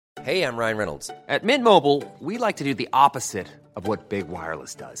Hey, I'm Ryan Reynolds. At Mint Mobile, we like to do the opposite of what Big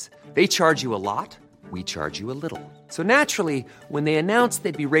Wireless does. They charge you a lot, we charge you a little. So naturally, when they announced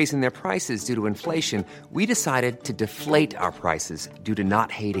they'd be raising their prices due to inflation, we decided to deflate our prices due to not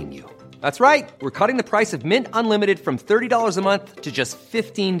hating you. That's right. We're cutting the price of Mint Unlimited from $30 a month to just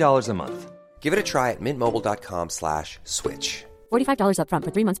 $15 a month. Give it a try at mintmobile.com/switch. $45 up front for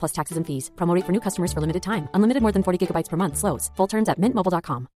 3 months plus taxes and fees. Promo rate for new customers for limited time. Unlimited more than 40 gigabytes per month. Slows full terms at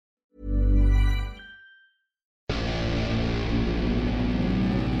mintmobile.com.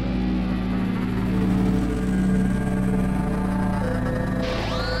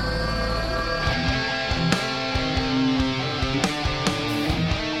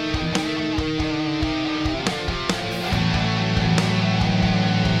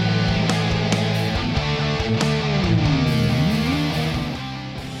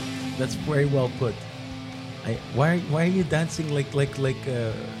 That's very well put. Why are you dancing like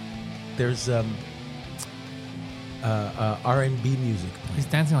there's R&B music? He's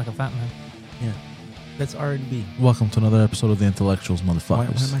dancing like a fat man. Yeah, that's R&B. Welcome to another episode of the Intellectuals, motherfuckers. Why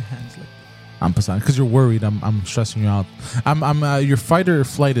are my hands like? I'm Poseidon because you're worried. I'm stressing you out. Your fight or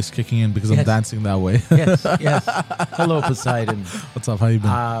flight is kicking in because I'm dancing that way. Yes. Hello, Poseidon. What's up? How you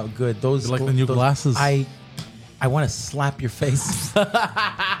been? Good. Those you like the new glasses? I want to slap your face.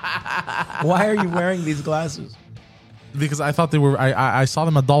 Why are you wearing these glasses? Because I thought they were. I saw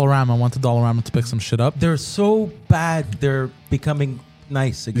them at Dollarama. I went to Dollarama to pick some shit up. They're so bad. They're becoming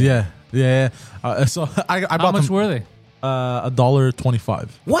nice again. Yeah. So I bought them. How much were they? $1.25.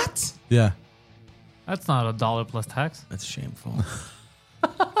 What? Yeah. That's not $1 plus tax. That's shameful.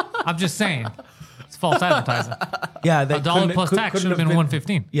 I'm just saying. It's false advertising. Yeah, $1 plus tax should have been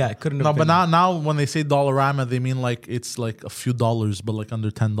 $1.15. Yeah, it couldn't have No, been. but now when they say Dollarama, they mean like it's like a few dollars, but like under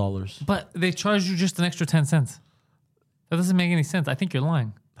 $10. But they charge you just an extra 10 cents. That doesn't make any sense. I think you're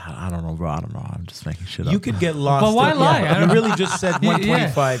lying. I don't know, bro. I don't know. I'm just making shit up. You could get lost. But why lie? Yeah, you really just said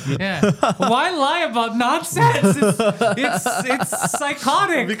 125. Yeah. Why lie about nonsense? It's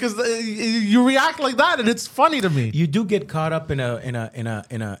psychotic. Because you react like that, and it's funny to me. You do get caught up in a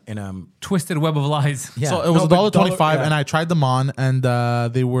Twisted web of lies. Yeah. So it was $1.25, yeah. and I tried them on, and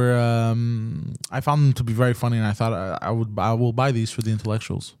they were. I found them to be very funny, and I thought I will buy these for the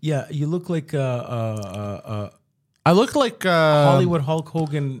intellectuals. Yeah, you look like I look like Hollywood Hulk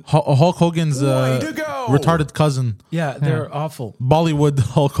Hogan. Hulk Hogan's retarded cousin. Yeah, they're awful. Bollywood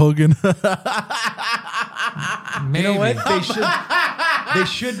Hulk Hogan. Maybe. You know what? They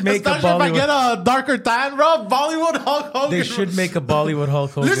should make a Especially if I Bollywood. get a darker tan, bro. Bollywood Hulk Hogan. They should make a Bollywood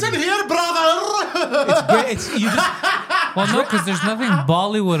Hulk Hogan. Listen here, brother. It's great. You just Well, no, because there's nothing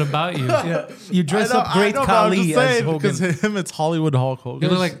Bollywood about you. you dress up Great Khali as Hogan. Because him, it's Hollywood Hulk Hogan. You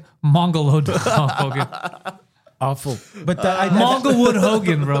look like Mongoloid Hulk Hogan. Awful, but Mongoloid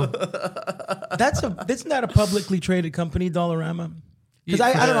Hogan, bro. Isn't that a publicly traded company, Dollarama? Because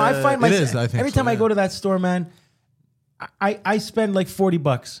I don't know. I find myself is, I think every so, time I go to that store, man, I spend like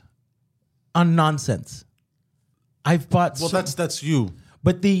 $40 on nonsense. I've bought. Well, that's you.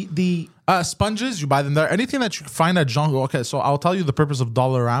 But the sponges, you buy them there. Anything that you find at Jean. Okay, so I'll tell you the purpose of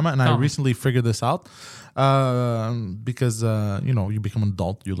Dollarama, and I recently figured this out because you become an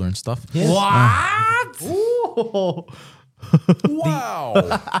adult, you learn stuff. Yes. What? Wow!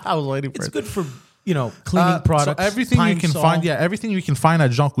 I was waiting for it's it. good for cleaning products. So everything you can find, everything you can find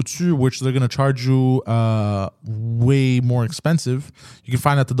at Jean Coutu, which they're gonna charge you way more expensive. You can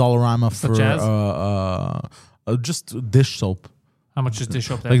find at the Dollarama for just dish soap. How much is dish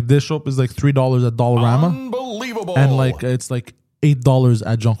soap there? Like dish soap is like $3 at Dollarama. Unbelievable. And like it's like $8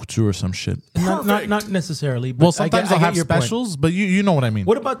 at Jean Coutu or some shit. Not necessarily. But Well, sometimes they'll have your specials, point. but you know what I mean.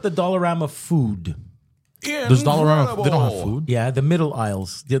 What about the Dollarama food? There's Dollarama. They don't have food. Yeah, the middle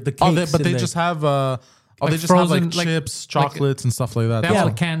aisles, the cakes. But they just have. They just frozen, have like chips, chocolates, and stuff like that. They have all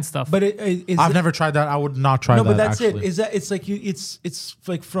the canned stuff. But I've never tried that. I would not try that. No, but that's actually. it. Is that it's like it's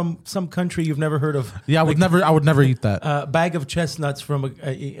like from some country you've never heard of? Yeah, I would never eat that. Bag of chestnuts from I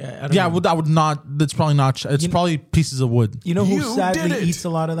don't know. I would not. That's probably not. It's probably pieces of wood. You know who You sadly did it. eats a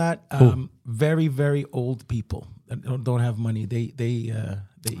lot of that? Very, very old people that don't have money. They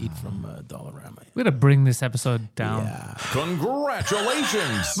eat from Dollarama. We gotta bring this episode down. Yeah.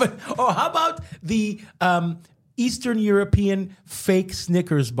 Congratulations. But how about the Eastern European fake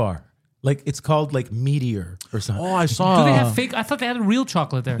Snickers bar? Like it's called like Meteor or something. Oh, I saw. Do they have fake? I thought they had real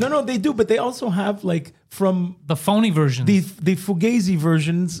chocolate there. No, they do, but they also have like from The phony version. the Fugazi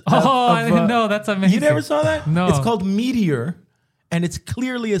versions. I didn't know. That's amazing. You never saw that? No. It's called Meteor, and it's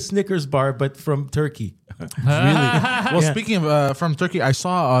clearly a Snickers bar, but from Turkey. Really? Well, speaking of from Turkey, I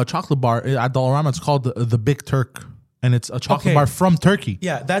saw a chocolate bar at Dollarama. It's called the Big Turk. and it's a chocolate Okay. bar from Turkey.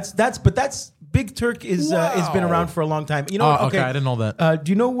 Yeah, that's Big Turk is been around for a long time. You know, Oh, okay, I didn't know that.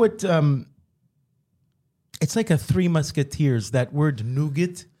 Do you know what? It's like a Three Musketeers. That word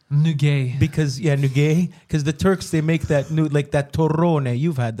nougat. Nougat. Because nougat. Because the Turks they make that like that torrone.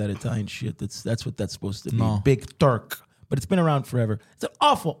 You've had that Italian shit. That's what that's supposed to be. No. Big Turk. But it's been around forever. It's an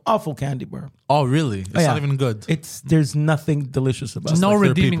awful candy bar. Oh, really? It's not even good. There's nothing delicious about it. No like their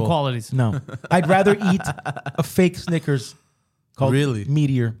redeeming people. qualities. No, I'd rather eat a fake Snickers called Really?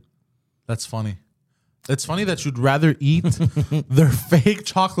 Meteor. That's funny. It's funny that you'd rather eat their fake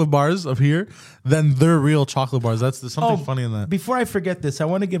chocolate bars of here than their real chocolate bars. There's something funny in that. Before I forget this, I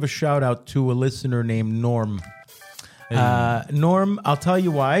want to give a shout out to a listener named Norm. Norm, I'll tell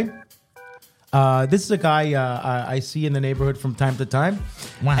you why. This is a guy I see in the neighborhood from time to time.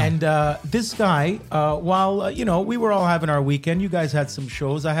 Wow. And this guy, while, we were all having our weekend, you guys had some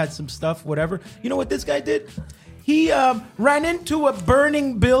shows, I had some stuff, whatever. You know what this guy did? He ran into a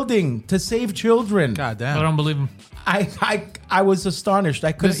burning building to save children. God I damn. don't believe him. I was was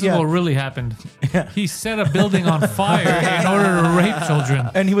I couldn't. This is what really happened. He set a building on fire in order to rape children.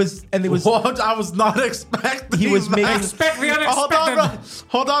 And he was, and it was. What? I was not expecting. He was making. Expect the unexpected.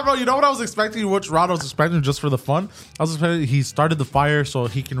 Hold on, bro. You know what I was expecting? Which route I was expecting just for the fun? I was expecting he started the fire so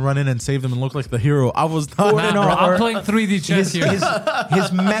he can run in and save them and look like the hero. I was not. Or- Nah, no, bro, I'm or- playing 3D chess here.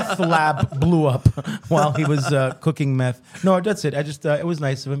 His meth lab blew up while he was cooking meth. No, that's it. I just it was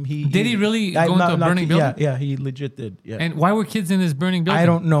nice of him. Did he really go into a burning building? Yeah, he legit did. Yeah, And why were kids in this burning building? I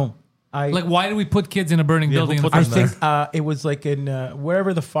don't know. Like, why do we put kids in a burning building? in who the put first them I place? think it was like in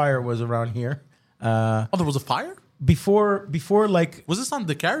wherever the fire was around here. Oh, there was a fire? Before like Was this on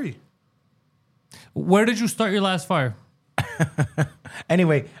the carry? Where did you start your last fire?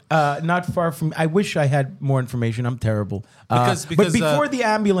 anyway, not far from. I wish I had more information. I'm terrible. Because, but before the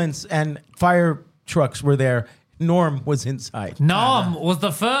ambulance and fire trucks were there, Norm was inside. Nom was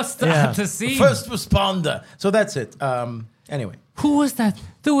the first to see. First responder. So that's it. Anyway. Who was that?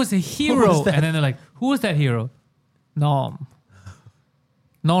 There was a hero. was that? And then they're like, who was that hero? Nom.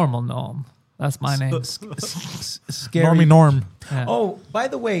 Normal Nom. That's my name. Scary. Normie Norm. Yeah. Oh, by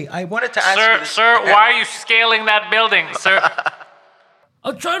the way, I wanted to ask you. Sir, why are you scaling that building, sir?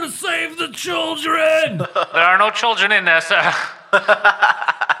 I'm trying to save the children. There are no children in there, sir.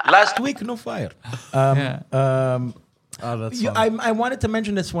 Last week, no fire. Yeah. Oh, that's funny. I wanted to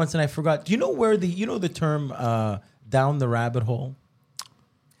mention this once and I forgot. Do you know where the term down the rabbit hole?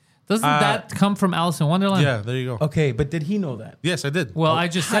 Doesn't that come from Alice in Wonderland? Yeah, there you go. Okay, but did he know that? Yes, I did. Well, I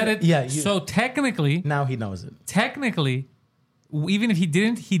just said it. Yeah, So technically, Now he knows it. even if he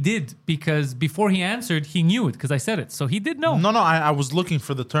didn't, he did, because before he answered, he knew it because I said it. So he did know. No, I was looking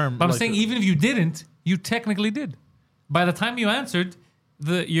for the term. But I'm saying even if you didn't, you technically did. By the time you answered,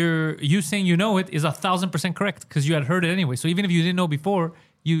 you saying you know it is 1,000% correct because you had heard it anyway. So even if you didn't know before,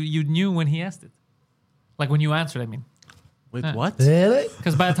 you knew when he asked it. Like when you answered, I mean. Wait, what? Really?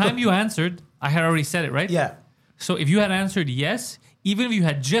 Because by the time you answered, I had already said it, right? Yeah. So if you had answered yes, even if you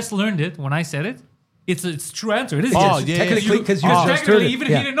had just learned it when I said it, it's a true answer. It is. Oh, yes. yeah, technically, because you Because just heard technically, it. even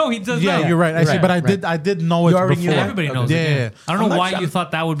if Yeah. he didn't know, he does Yeah, know. you're right. I see, Right, but right. I did know it You already before. knew that? Everybody knows Yeah, it. yeah, Yeah. yeah. I don't I'm know not why sure- you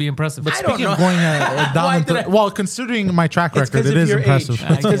thought that would be impressive. I don't Speaking know. of going down Why into did I- well, considering my track 'cause record, it of is your impressive. age.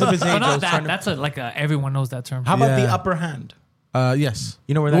 It's because of his age. But I not was trying that. to- That's everyone knows that term. How about the Yeah. upper hand? Yes.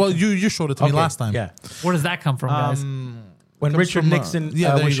 You know where that Well, comes- you showed it to me Okay, last time. Yeah. Where does that come from, guys? When comes Richard from, Nixon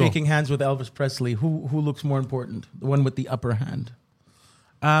there was you go. shaking hands with Elvis Presley, who looks more important? The one with the upper hand.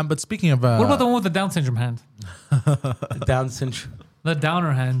 But speaking of, What about the one with the Down syndrome hand? Down syndrome. The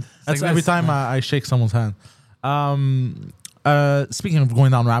downer hand. It's that's like every this. time I shake someone's hand. Speaking of going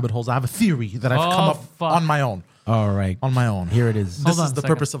down rabbit holes, I have a theory that I've come up fuck. on my own. All right. On my own. Here it is. This Hold on is a the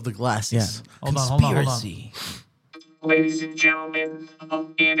second. purpose of the glasses. Yeah. Hold on. Conspiracy. Ladies and gentlemen,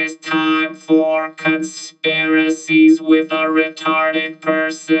 it is time for conspiracies with a retarded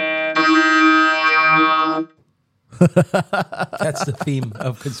person. That's the theme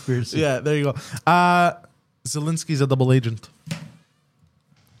of conspiracy. Yeah, there you go. Zelensky's a double agent.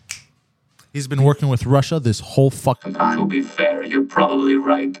 He's been working with Russia this whole fucking time. To be fair, you're probably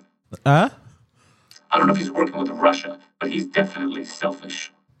right. Huh? I don't know if he's working with Russia, but he's definitely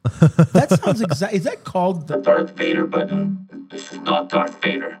selfish. That sounds exact. Is that called the? Darth Vader, but this is not Darth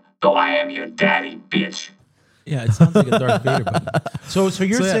Vader, though I am your daddy, bitch. Yeah, it sounds like a Darth Vader button. So you're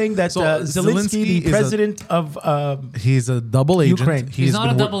So, yeah. saying that So, Zelensky, Zelensky the is a- president of He's a double agent. Ukraine. He's not a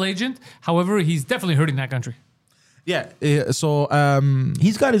been double agent. However, he's definitely hurting that country. So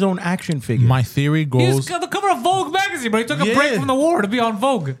he's got his own action figure. my theory He's goes. got the cover of Vogue magazine, but he took a Yeah. break from the war to be on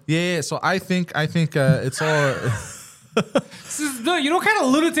Vogue. Yeah. So I think it's all. This is, no, you know what kind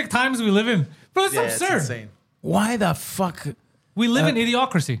of lunatic times we live in? Bro, it's Yeah, it's absurd. insane. Why the fuck? We live in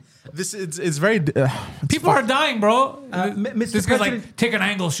idiocracy. This it's very. People are dying, bro. Mr. This guy's President, like, take an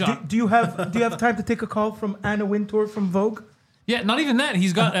angle shot. Do you have time to take a call from Anna Wintour from Vogue? Yeah, not even that.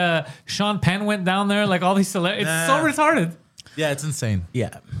 He's got Sean Penn went down there, like all these celebrities. It's so retarded. Yeah, it's insane.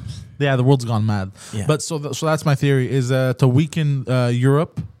 Yeah. Yeah, the world's gone mad. Yeah. But so that's my theory is to weaken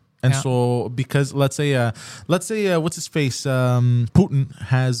Europe. And Yeah. so, because let's say what's his face, Putin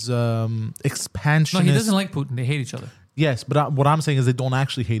has expansionist. No, he doesn't like Putin. They hate each other. Yes, but what I'm saying is they don't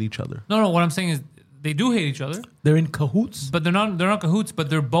actually hate each other. No. What I'm saying is they do hate each other, They're in cahoots. but they're not cahoots. But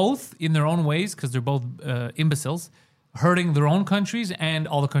they're both in their own ways because they're both imbeciles, hurting their own countries and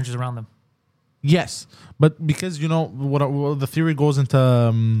all the countries around them. Yes, but because what the theory goes into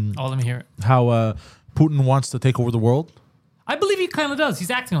Oh, let me hear it. how Putin wants to take over the world. I believe he kind of does. He's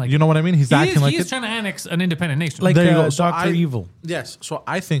acting like You know what I mean? He's acting like he is it. trying to annex an independent nation. Like There you go. So Dr. I- Evil. Yes. So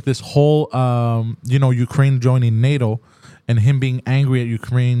I think this whole, Ukraine joining NATO and him being angry at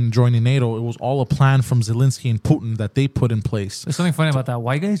Ukraine joining NATO, it was all a plan from Zelensky and Putin that they put in place There's something funny about that.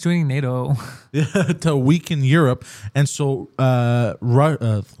 Why guys joining NATO? to weaken Europe. And so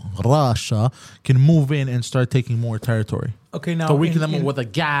Russia can move in and start taking more territory. Okay, now To weaken in- them with the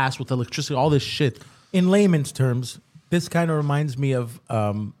gas, with electricity, all this shit. in layman's terms, this kind of reminds me of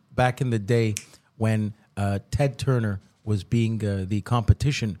back in the day when Ted Turner was being the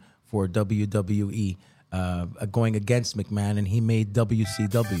competition for WWE, going against McMahon, and he made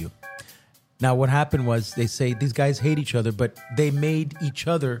WCW. Now, what happened was they say these guys hate each other, but they made each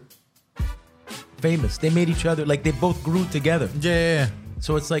other famous. They made each other, like they both grew together. Yeah.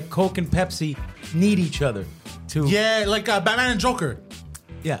 So it's like Coke and Pepsi need each other to... Yeah, like Batman and Joker.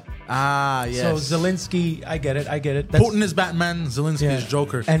 Yeah. Ah, yes. So Zelensky, I get it. That's, Putin is Batman, Zelensky is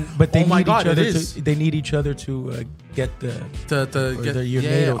Joker. But they oh my need God, each other. it is. They need each other to get the your yeah,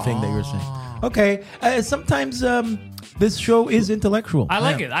 NATO thing that you're saying. Okay. Sometimes this show is intellectual. I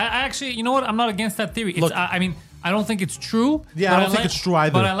like it. I actually, you know what? I'm not against that theory. It's, Look- I mean, I don't think it's true. Yeah, but I don't think it's true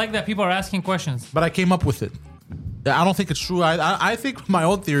either. But I like that people are asking questions. But I came up with it. Yeah, I don't think it's true. I think my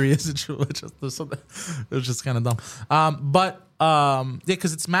own theory isn't true. It's just kind of dumb. Yeah,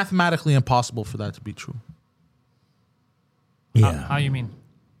 because it's mathematically impossible for that to be true. Yeah. How you mean?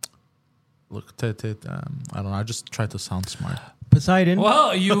 Look, I don't know. I just tried to sound smart. Poseidon.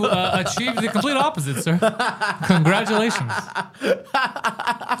 Well, you achieved the complete opposite, sir. Congratulations.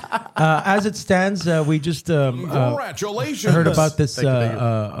 As it stands, we just Congratulations. heard about this Thank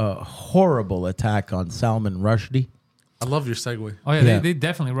you. horrible attack on Salman Rushdie. I love your segue. Oh yeah, Yeah. They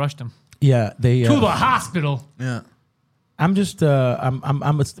definitely rushed him Yeah, they. to the hospital. Yeah. I'm just.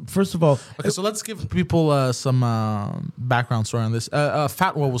 First of all, Okay, so let's give people some background story on this.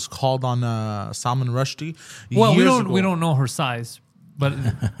 Fatwa was called on Salman Rushdie. Well, years ago. we don't know her size, but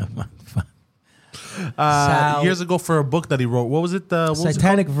Years ago for a book that he wrote. What was it? What was it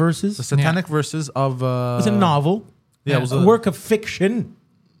Satanic called? Verses. The Satanic Verses of. It's a novel. Yeah, it was a work of fiction.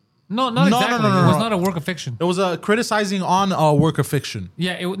 no, not No, exactly. no, It was no. not a work of fiction. It was criticizing on a work of fiction.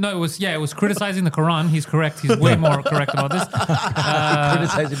 Yeah, it was criticizing the Quran. He's correct. He's way more correct about this.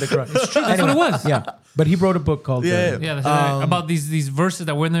 Criticizing the Quran. It's true. That's what it was. Yeah, but he wrote a book called. Yeah. Yeah, that's about these verses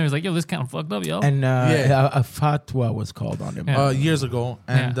that were in there. He's like, yo, this kind of fucked up, yo. And Yeah. a fatwa was called on him Yeah. Years ago,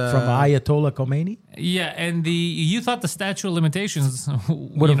 and Yeah. from Ayatollah Khomeini. Yeah, and you thought the statute of limitations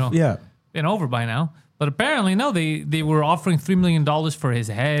Would have, yeah. been over by now. But apparently, no, they were offering $3 million for his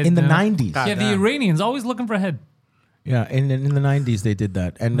head. In the 90s. Yeah, the Iranians always looking for a head. Yeah, in the 90s they did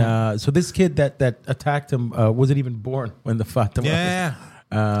that. And so this kid that attacked him wasn't even born when the Fatwa yeah,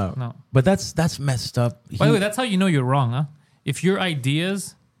 No. But that's messed up. By the way, that's how you know you're wrong, huh? If your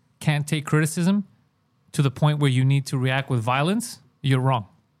ideas can't take criticism to the point where you need to react with violence, you're wrong.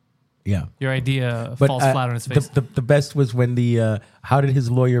 yeah. Your idea But falls flat on its face. the best was when how did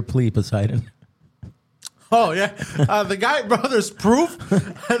his lawyer plead, Poseidon? Oh yeah, the guy, bro. There's proof.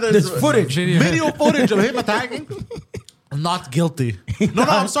 There's footage. video footage of him attacking. Not guilty. No,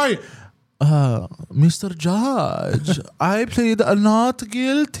 I'm sorry. Mr. Judge, I plead not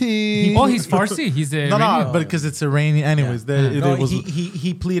guilty. Oh, he's Farsi. He's a no, but because it's Iranian, anyways. No, It was,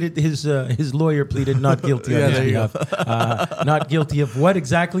 he pleaded his lawyer pleaded not guilty on his there you behalf. Not guilty of what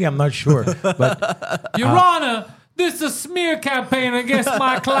exactly? I'm not sure. But Your Honor, this is a smear campaign against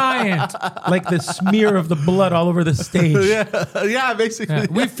my client. like the smear of the blood all over the stage. yeah, basically. Yeah,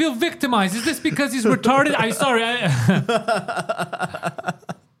 we feel victimized. Is this because he's retarded?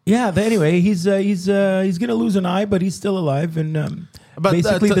 Yeah. Anyway, he's gonna lose an eye, but he's still alive. And But,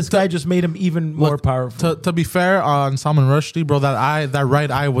 basically, to- this guy just made him even more Look, powerful. To be fair on Salman Rushdie, bro, that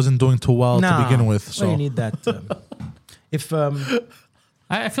right eye wasn't doing too well to begin with. Why So do you need that? If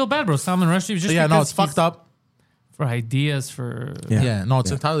I feel bad, bro. Salman Rushdie was just yeah, no, because it's fucked up. for ideas, for Yeah, no,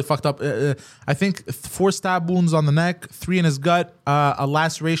 it's entirely fucked up. I think 4 stab wounds on the neck, 3 in his gut, a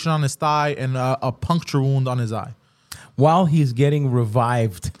laceration on his thigh, and a puncture wound on his eye. While he's getting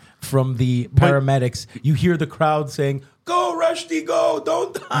revived from the paramedics, you hear the crowd saying, "Go, Rushdie, go!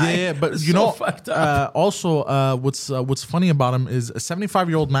 Don't die!" Yeah, but It's you so know, fucked up. also, what's funny about him is a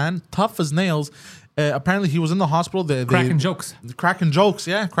 75-year-old man, tough as nails. Apparently, he was in the hospital. cracking jokes. Cracking jokes,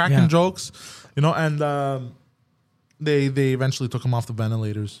 jokes. You know, and they eventually took him off the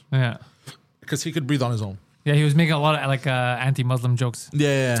ventilators. Yeah. Because he could breathe on his own. Yeah, he was making a lot of like anti-Muslim jokes.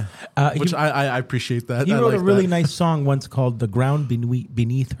 Yeah. Which I appreciate that. He I wrote like a really that. nice song once called "The Ground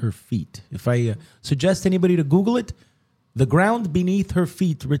Beneath Her Feet." If I suggest anybody to Google it, "The Ground Beneath Her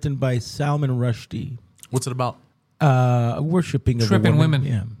Feet," written by Salman Rushdie. What's it about? Worshipping of Tripping a woman.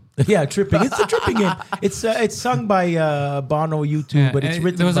 women. Yeah, tripping. It's a tripping game. It's sung by Bono U2, Yeah, but it's and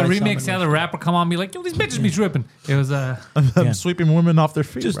written there was a by remix. Salman The other rapper come on and be like, "Yo, these bitches be tripping." It was I'm sweeping women off their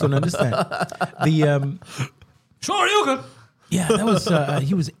feet. Just bro. don't understand. The sure you could. yeah, that was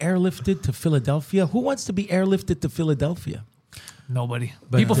he was airlifted to Philadelphia. Who wants to be airlifted to Philadelphia? Nobody.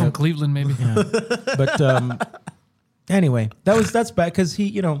 People from Cleveland, maybe. But anyway, that's bad because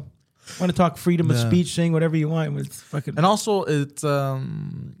he, want to talk freedom of speech, saying whatever you want. It's fucking. And also, it's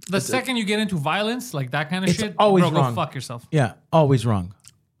The second you get into violence, like that kind of It's shit, always bro, wrong. go fuck yourself. Yeah, always wrong.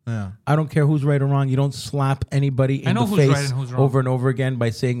 yeah. I don't care who's right or wrong. You don't slap anybody in know the who's face right and who's wrong. over and over again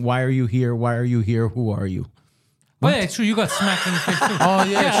by saying, "Why are you here? Why are you here? Who are you?" Oh yeah, it's true. You got smacked in the face too. Oh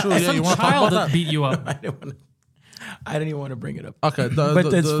yeah, true. Yeah, Some you want to talk child about that that? beat you up. I didn't even want to bring it up. Okay, But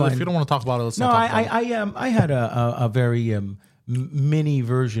that's fine. If you don't want to talk about it, let's No, not talk about it. I had a very mini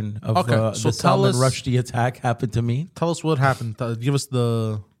version of Okay, so the tell Salman us- Rushdie attack happened to me. Tell us what happened. Give us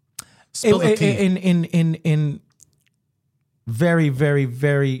the spill the tea. In very, very,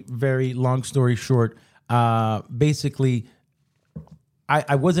 very, very long story short, basically,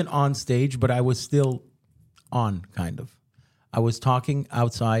 I wasn't on stage, but I was still on, kind of. I was talking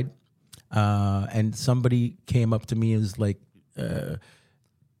outside, and somebody came up to me and was like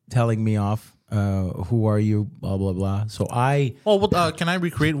telling me off. Who are you? Blah blah blah. So Can I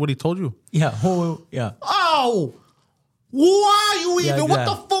recreate what he told you? yeah. Oh, why are you Yeah, even? yeah. What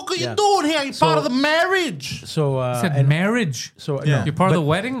the fuck are Yeah. you doing here? You're So- part of the marriage. So I said and marriage. so Yeah. You're part of but- the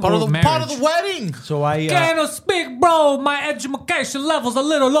wedding Part or of the marriage? part of the wedding. So I Can't speak, bro. My education level's a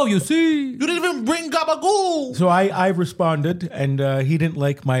little low. You see? You didn't even bring Gabagoo. So I responded, and he didn't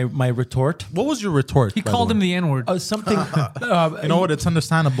like my retort. What was your retort? He called him the N-word. Something. You know what? It's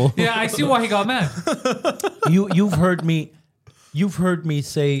understandable. Yeah, I see why he got mad. You've heard me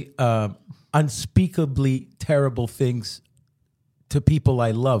say unspeakably terrible things to people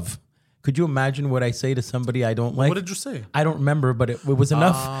I love. Could you imagine what I say to somebody I don't like? What did you say? I don't remember, but it was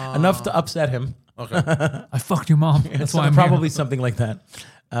enough to upset him. I fucked your mom. That's why I'm probably here. something like that.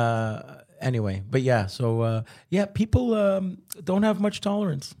 Anyway, but yeah, so people don't have much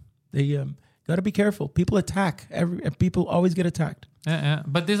tolerance. They got to be careful. People attack. People always get attacked. Yeah.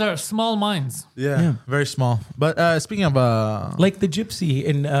 But these are small minds. Yeah, very small. But speaking of, Like the gypsy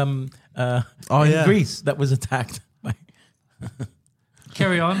in yeah. Greece that was attacked by.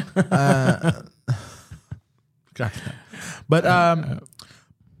 Carry on. but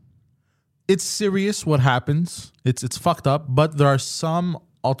it's serious what happens. It's fucked up. But there are some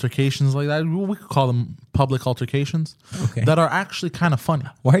altercations like that. We could call them public altercations Okay. that are actually kind of funny.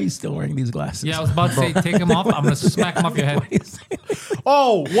 Why are you still wearing these glasses? Yeah, I was about to say, take him off. I'm gonna smack him off your head.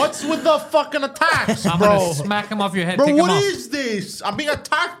 Oh, what's with the fucking attacks, I'm bro? gonna smack him off your head. Bro, take him what off. is this? I'm being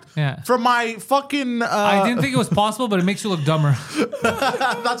attacked Yeah. from my fucking. I didn't think it was possible, but it makes you look dumber.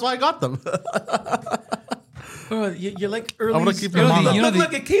 That's why I got them. Bro, you're like early. I'm gonna keep look, them on. look, You know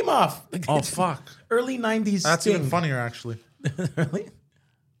look, it came off. Oh It's fuck! Early 90s. That's Sting. even funnier, actually. Really?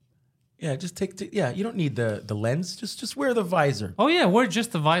 Yeah, just you don't need the lens. Just wear the visor. Oh yeah, we're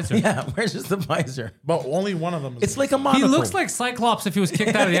just the visor. Yeah, where's just the visor? But only one of them. It's like a He monocle. looks like Cyclops if he was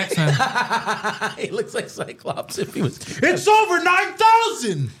kicked out of the X-Men. he looks like Cyclops if he was. It's over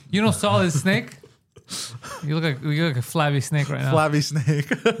 9,000. You know Solid Snake? You look like a flabby snake right now. Flabby snake.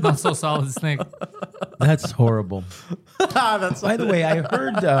 Not so solid snake. That's horrible. That's By the way, I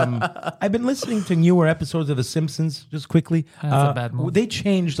heard. I've been listening to newer episodes of The Simpsons. Just quickly, That's a bad move. They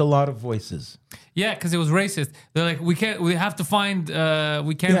changed a lot of voices. Yeah, because it was racist. They're like, we have to find,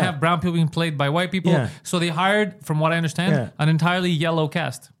 we can't Yeah. have brown people being played by white people. Yeah. So they hired, from what I understand, Yeah. an entirely yellow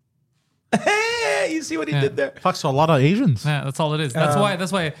cast. Hey, you see what he Yeah. did there? fuck. So a lot of Asians. Yeah, that's all it is. That's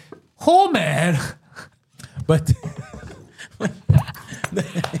why. Oh man. But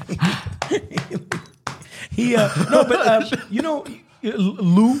he no, but you know,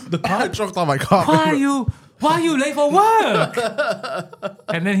 Lou the I cop. choked on my coffee. Why are you Why are you late for work?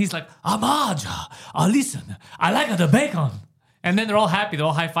 And then he's like, Amaja, listen, I like the bacon. And then they're all happy. They're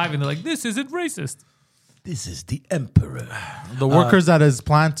all high-fiving. They're like, this isn't racist. This is the emperor. The workers at his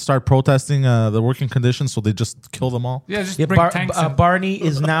plant start protesting the working conditions, so they just kill them all. Yeah, just bring tanks in. Barney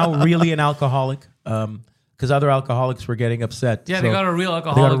is now really an alcoholic because other alcoholics were getting upset. Yeah, So they got a real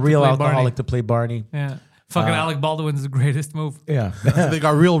alcoholic. They got a real to play alcoholic Barney. to play Barney. Yeah. Fucking Alec Baldwin's the greatest move. Yeah. They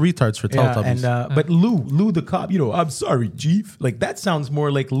got real retards for Yeah, Teletubbies. and but Lou the cop, I'm sorry, Chief. Like that sounds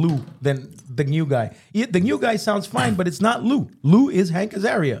more like Lou than the new guy. The new guy sounds fine, but it's not Lou. Lou is Hank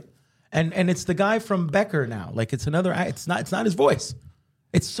Azaria, and it's the guy from Becker now. Like it's another. It's not his voice.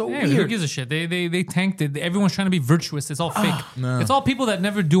 It's so Yeah, who weird. gives a shit? They tanked it. Everyone's trying to be virtuous. It's all fake. It's all people that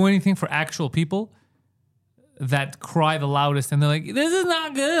never do anything for actual people that cry the loudest, and they're like, "This is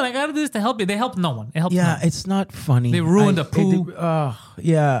not good. I gotta do this to help you." They help no one. It helped no Yeah, one. it's not funny. They ruined the poo.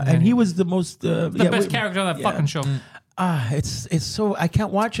 Yeah, and he was the most the best character on that fucking show. It's so I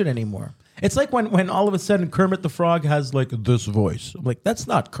can't watch it anymore. It's like when all of a sudden Kermit the Frog has like this voice. I'm like, that's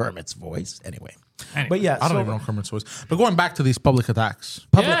not Kermit's voice anyway. But yeah, I don't even know Kermit's voice. But going back to these public attacks.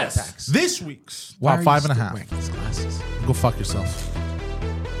 public Yes. attacks. This week's Why top are five you and a still half. wearing these glasses? Go fuck yourself.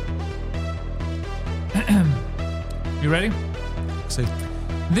 You ready? Say,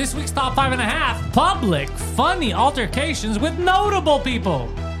 This week's top 5.5: public, funny altercations with notable people.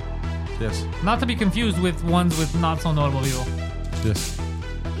 yes. Not to be confused with ones with not so notable people. Yes.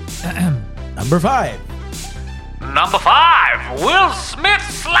 Number 5. Number 5. Will Smith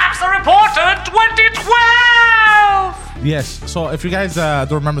slaps a reporter in 2012. Yes. So if you guys don't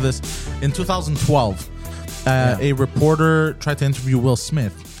remember this, in 2012, a reporter tried to interview Will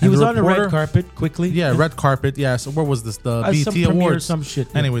Smith. He And was the on the reporter- red carpet quickly. Yeah, red carpet. Yeah. So where was this? The Some BET premiere, Awards. some shit,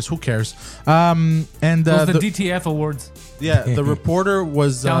 yeah. Anyways, who cares? And Those are the DTF awards. the reporter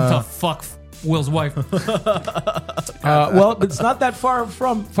was Down to fuck Will's wife. Well, it's not that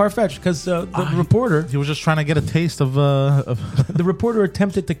far-fetched because the reporter he was just trying to get a taste of the reporter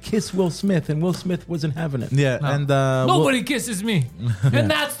attempted to kiss Will Smith, and Will Smith wasn't having it. yeah. And Nobody kisses me. And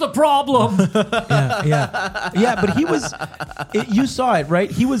that's the problem. Yeah, but he was. You saw it,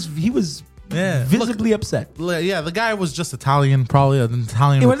 right? He was Yeah, visibly upset. yeah, the guy was just Italian, probably an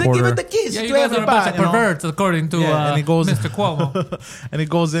Italian He wanted to give reporter. it the kiss Yeah, to you guys are a bunch of everybody. perverts, according to and he goes- Mr. Cuomo. And he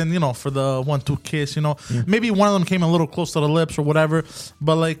goes in, for the 1-2 kiss, Maybe one of them came a little close to the lips or whatever.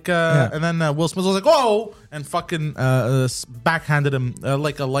 But and then Will Smith was like, "Oh," and fucking backhanded him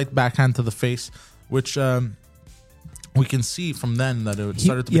like a light backhand to the face, which we can see from then that it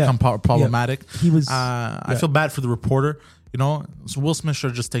started to become problematic. He was. I feel bad for the reporter. So Will Smith should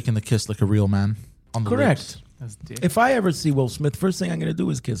have just taken the kiss like a real man on the Correct. That's dick. If I ever see Will Smith, first thing I'm going to do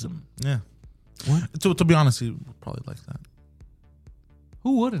is kiss him. lips. Yeah. What? To be honest, he would probably like that.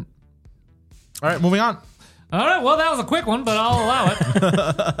 Who wouldn't? All right, moving on. All right, well, that was a quick one, but I'll allow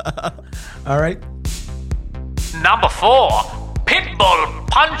it. All right. Number 4. Pitbull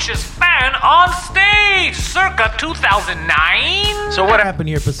punches fan on stage circa 2009. So what happened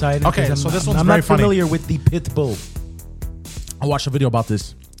here, Poseidon? Okay, 'Cause so this one's I'm very not funny. familiar with the pit bull. I watched a video about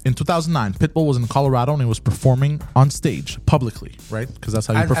this. In 2009, Pitbull was in Colorado and he was performing on stage publicly, right? Because that's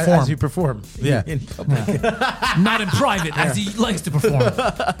how you perform. As you perform. Yeah. In public. Not in private, as he likes to perform.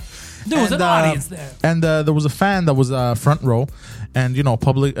 There was an audience there. And there was a fan that was front row, and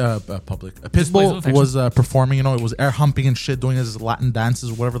Displays of Pitbull affection. was performing. It was air humping and shit, doing his Latin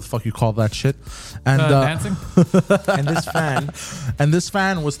dances, whatever the fuck you call that shit. And Dancing? And this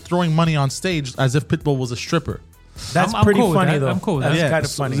fan, was throwing money on stage as if Pitbull was a stripper. that's I'm pretty cool with funny, that. though. I'm cool with That's that. kind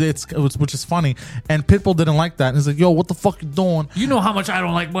of so funny. which is funny. And Pitbull didn't like that. And he's like, "Yo, what the fuck you doing?" You know how much I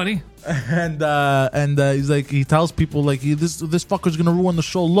don't like money. And he's like, he tells people like, this fucker's gonna ruin the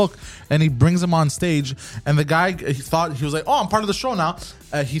show. Look, and he brings him on stage, and the guy, he was like, "Oh, I'm part of the show now."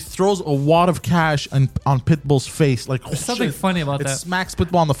 He throws a wad of cash on Pitbull's face. Like, There's something funny about it that. smacks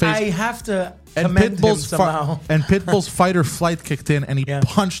Pitbull on the face. I have to and commend him Pitbull's somehow. and Pitbull's fight or flight kicked in, and he Yeah.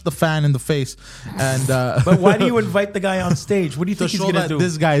 punched the fan in the face. And But why do you invite the guy on stage? What do you to think he's show going to that do?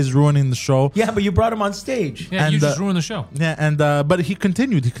 this guy is ruining the show. Yeah, but you brought him on stage. Yeah, you And, just ruined the show. Yeah, and but he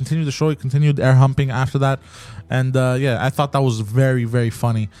continued. He continued the show. He continued air humping after that, and I thought that was very, very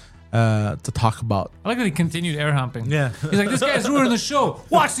funny to talk about. I like that he continued air humping. Yeah. He's like, this guy's ruining the show.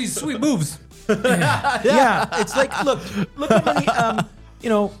 Watch these sweet moves. Yeah, it's like look how many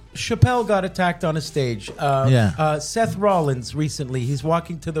Chappelle got attacked on a stage. Seth Rollins recently, he's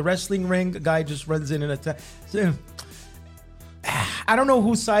walking to the wrestling ring. A guy just runs in and attacks. I don't know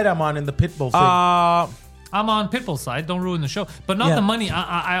whose side I'm on in the Pitbull thing. I'm on Pitbull's side. Don't ruin the show. But not Yeah. the money.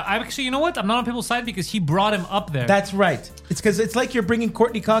 I actually, you know what? I'm not on Pitbull's side because he brought him up there. That's right. It's because it's like you're bringing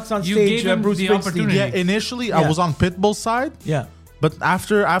Courtney Cox on You stage. gave him Bruce the Springsteen. opportunity. Yeah, initially I Yeah. was on Pitbull's side, Yeah. but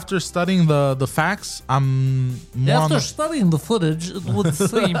after studying the facts, I'm more on the, studying the footage, it would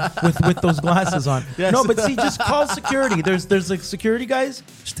seem. with those glasses on. Yes. No, but see, just call security. There's like security guys.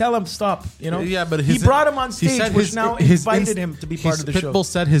 Just tell him stop. You know. yeah, but he brought him on he stage, said which now invited him to be part of the show. Pitbull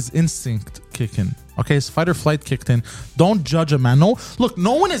said his instinct kicked in. Okay, his fight or flight kicked in. Don't judge a man. No, look,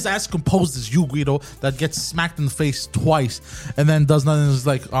 no one is as composed as you, Guido, that gets smacked in the face twice and then does nothing. And is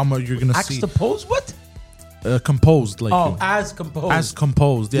like, you're gonna Acts see to pose what? composed like you. As composed. As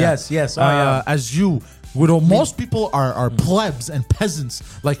composed, yeah. Yes. Oh, yeah. As you, Guido. Most people are plebs and peasants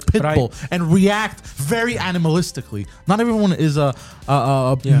like Pitbull and react very animalistically. Not everyone is a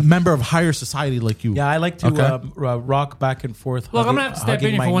member of higher society like you. Yeah, I like to rock back and forth. Look, I'm going to have to step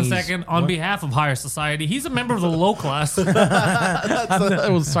in here for 1 knees. second on behalf of higher society. He's a member of the low class. That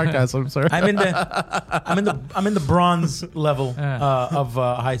was sarcasm. I'm sorry. I'm in the bronze level of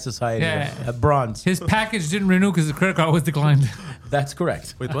high society. Yeah. Bronze. His package didn't renew because the credit card was declined. That's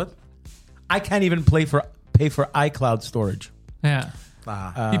correct. Wait, what? I can't even pay for iCloud storage. Yeah.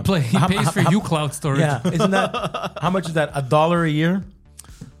 He pays for uCloud storage. Yeah, isn't that how much is that? $1 a year?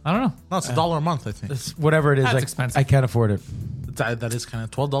 I don't know. No, it's $1 a month, I think. It's whatever it is. That's expensive. I can't afford it. That is kind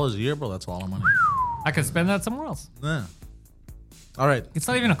of $12 a year, bro. That's all I'm money. I could spend that somewhere else. Yeah. All right. It's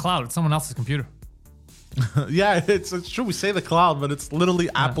not even a cloud. It's someone else's computer. Yeah, it's true. We say the cloud, but it's literally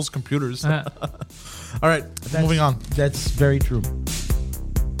Apple's computers. Yeah. All right, moving on. That's very true.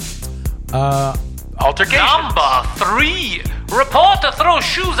 Altercations. Number 3. Reporter throws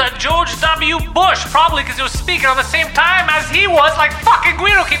shoes at George W. Bush, probably because he was speaking on the same time as he was, like fucking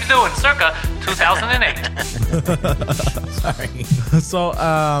Guido keeps doing, circa 2008. Sorry. So,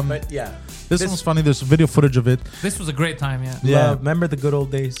 But yeah. this one's funny. There's video footage of it. This was a great time, yeah. Yeah. Remember the good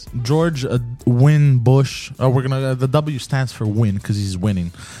old days? George Win Bush. We're gonna. The W stands for win because he's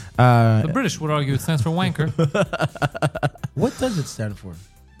winning. The British would argue it stands for wanker. What does it stand for?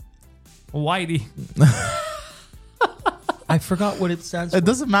 Whitey. I forgot what it stands for. It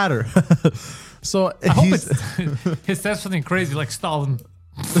doesn't matter. So I hope he's, it stands something crazy like Stalin.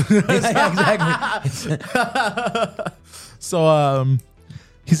 Yeah, exactly. so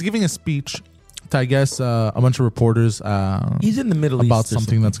he's giving a speech to, I guess, a bunch of reporters. He's in the Middle East about or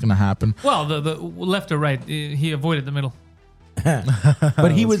something that's gonna happen. Well, the left or right, he avoided the middle.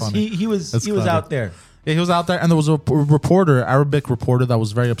 But he was funny. he was That's he was clever. out there. Yeah, he was out there, and there was a reporter, Arabic reporter, that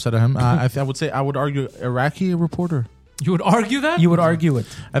was very upset at him. I would argue Iraqi reporter. You would argue that? You would argue it.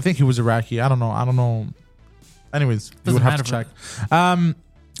 I think he was Iraqi. I don't know. Anyways, you would Doesn't have to matter check.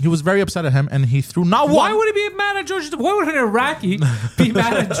 He was very upset at him, and he threw not one. Why would he be mad at George? Why would an Iraqi be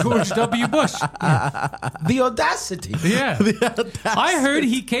mad at George W. Bush? The audacity. Yeah. I heard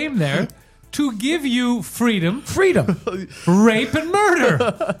he came there to give you freedom, rape, and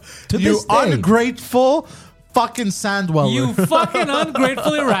murder. To you this day. ungrateful fucking sandweller. You fucking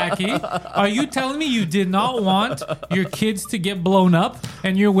ungrateful Iraqi. Are you telling me you did not want your kids to get blown up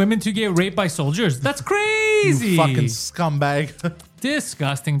and your women to get raped by soldiers? That's crazy. You fucking scumbag.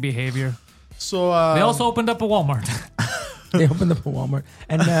 Disgusting behavior. So They also opened up a Walmart. They opened up a Walmart,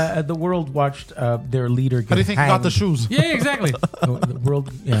 and the world watched their leader get how do you think he got the shoes? Yeah, exactly. The world,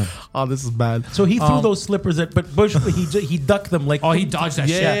 yeah. Oh, this is bad. So he threw those slippers at, but Bush he ducked them like. Oh, he dodged that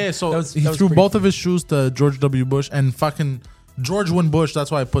shit. Yeah, so That was- he that was threw pretty both of his shoes to George W. Bush and fucking George Win Bush. That's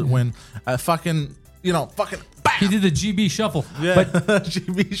why I put Win. Fucking bam. He did the GB shuffle. Yeah, But-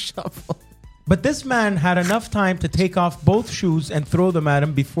 GB shuffle. But this man had enough time to take off both shoes and throw them at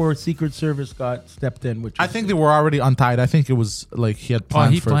him before Secret Service got stepped in. Which I think they were already untied. I think it was like he had Oh,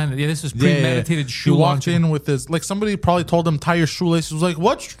 planned he for planned it. Yeah, this was Yeah, premeditated shoe He walked launching. in with his somebody probably told him tie your shoelaces. He was like,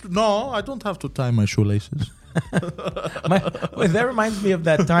 "What? No, I don't have to tie my shoelaces." that reminds me of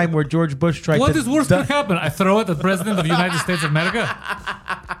that time where George Bush tried What to is worse could happen? I throw it at the president of the United States of America.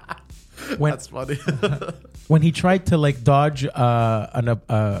 when, That's funny. when he tried to dodge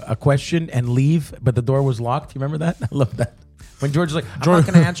a question and leave, but the door was locked. You remember that? I love that. When George was like, "I'm not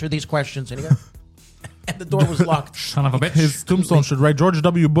going to answer these questions," and the door was locked. Son of a bitch. His tombstone should write George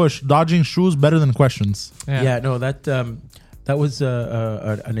W. Bush dodging shoes better than questions. Yeah, no, that was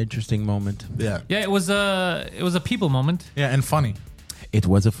an interesting moment. Yeah, Yeah, it was a people moment. yeah, and funny It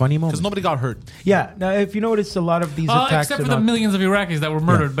was a funny moment. because nobody got hurt. Yeah, now if you notice, a lot of these attacks Except are for the not- millions of Iraqis that were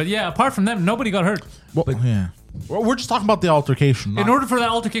murdered. But yeah, apart from them, nobody got hurt. Well, yeah, we're just talking about the altercation. In order for that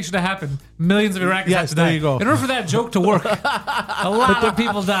altercation to happen, millions of Iraqis Yes, had to there die. you go. In order for that joke to work, a lot of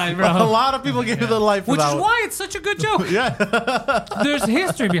people died, a bro. lot of people gave their life for Which that is one. why it's such a good joke. Yeah. There's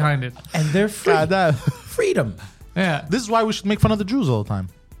history behind it. and they're free. God damn. freedom. Yeah. This is why we should make fun of the Jews all the time.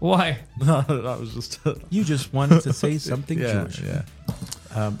 Why? No, that was just. You just wanted to say something Jewish. Yeah.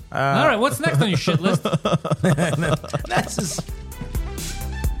 All right, what's next on your shit list? That's just,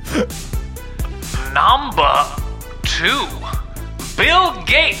 Number 2. Bill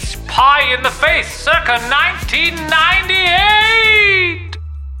Gates pie in the face circa 1998.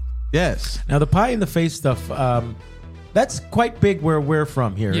 Yes. now the pie in the face stuff. That's quite big where we're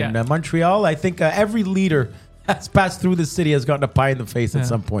from here in Montreal. I think every leader that's passed through the city has gotten a pie in the face at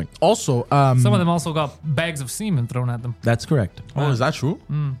some point. Also, Some of them also got bags of semen thrown at them. That's correct. oh, is that true?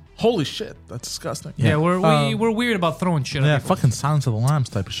 Holy shit, that's disgusting. Yeah, we're weird about throwing shit Yeah, at people. fucking Silence of the Lambs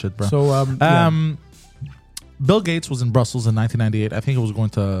type of shit, bro. So Bill Gates was in Brussels in 1998. I think it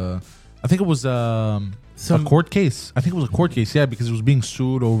was a court case. I think it was a court case, yeah, because he was being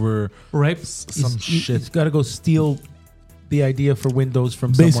sued over Rape. some He's shit. got to go steal the idea for Windows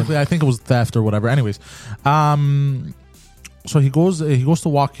from Basically, someone. I think it was theft or whatever. Anyways, so he goes to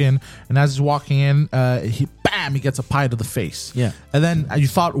walk in, and as he's walking in, he gets a pie to the face. Yeah. And then you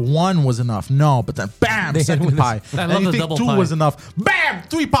thought one was enough. No, but then bam, They hit him second with pie. I And love you the think double two pie. was enough. Bam,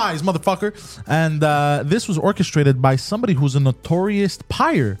 3 pies, motherfucker. And this was orchestrated by somebody who's a notorious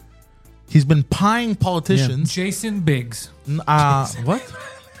pier. He's been pieing politicians. Jason Biggs. What?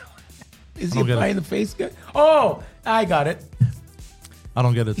 Is I he a don't get pie it. in the face guy? Oh, I got it. I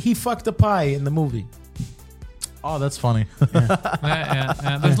don't get it. He fucked a pie in the movie. Oh, that's funny.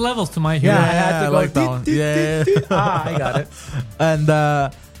 Yeah. There's levels to my humor. Yeah, I had to I go. like that one. Yeah. I got it. And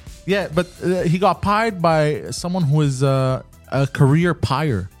but he got pied by someone who is a career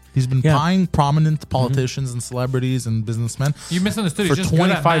pier. He's been Yeah. pieing prominent politicians and celebrities and businessmen. You misunderstood. For He's just good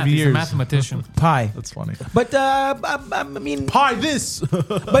at 25 math. He's a years. mathematician. Pie. That's funny. But I mean, Pie this.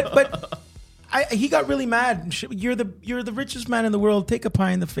 but he got really mad. You're the richest man in the world. Take a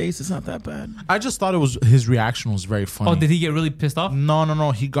pie in the face. It's not that bad. I just thought his reaction was very funny. Oh, did he get really pissed off?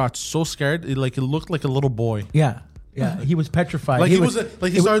 No. He got so scared. It looked like a little boy. Yeah. He was petrified. Like he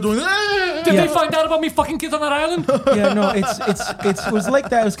started doing. Did Yeah. they find out about me fucking kids on that island? Yeah, no, it was like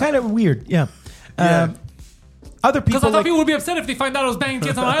that. It was kind of weird. Yeah. Yeah. Other Because people I thought people would be upset if they find out I was banging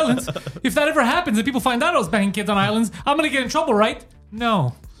kids on islands. If that ever happens and people find out I was banging kids on islands, I'm going to get in trouble, right?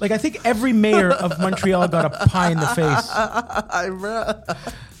 No. like I think every mayor of Montreal got a pie in the face,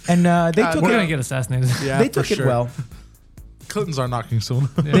 and they took We're going to it. get assassinated. Yeah, They for took it sure. well. Clintons are knocking soon.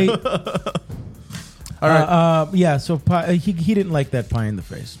 They, All right. yeah. So pie, he didn't like that pie in the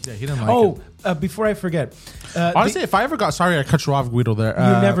face. Yeah, he didn't like it. Before I forget, Honestly, if I ever got sorry, I cut you off, Guido. There,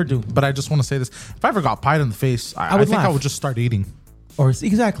 You never do. But I just want to say this: if I ever got pied in the face, I would think I laugh. would just start eating.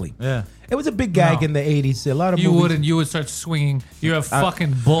 exactly. Yeah, It was a big gag No. in the 80s. A lot of You movies. wouldn't. You would start swinging. You're a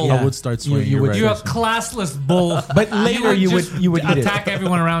fucking bull. Yeah. I would start swinging. you You're would- right. You're a classless bull. But later you would- just you would eat it. attack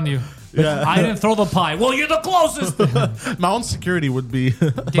everyone around you. Yeah. I didn't throw the pie. Well, you're the closest. My own security would be.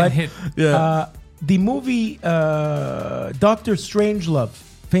 Get hit. Yeah. The movie Doctor Strangelove,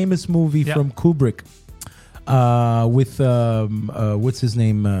 famous movie Yeah. from Kubrick, with what's his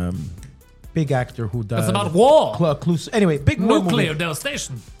name, big actor who died. It's about war. Anyway, big war Nuclear movie.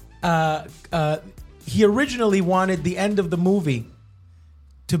 devastation. He originally wanted the end of the movie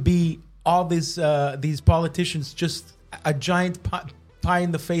to be all these politicians just a giant pie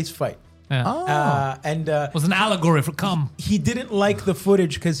in the face fight. Yeah. And It was an allegory for cum. he didn't like the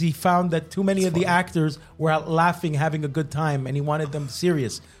footage because he found that too many of the actors were out laughing, having a good time, and he wanted them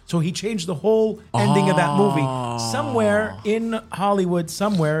serious. So he changed the whole ending of that movie. Somewhere in Hollywood,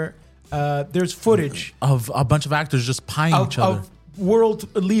 there's footage Of a bunch of actors just pieing each other. of world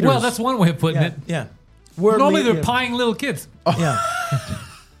leaders. Well, that's one way of putting yeah, it. yeah. World Normally they're lead- pieing little kids.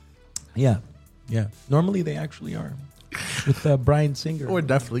 Yeah, yeah. Normally they actually are. With Brian Singer. We're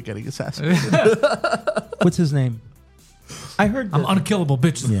definitely getting assassinated. What's his name? I heard. I'm that- unkillable,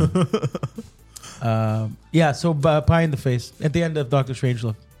 bitches. Yeah, so pie in the face at the end of Doctor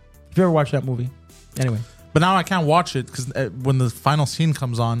Strangelove. If you ever watched that movie, anyway, But now I can't watch it because when the final scene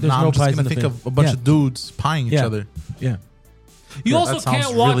comes on, There's now no I'm just pies going in to the think face. of a bunch Yeah. of dudes pieing each Yeah. other. yeah. You Yeah, also that sounds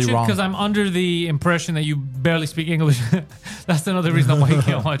can't watch really it wrong. because I'm under the impression that you barely speak English. That's another reason why you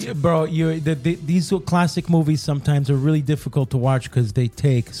can't watch it. Bro, these classic movies sometimes are really difficult to watch because they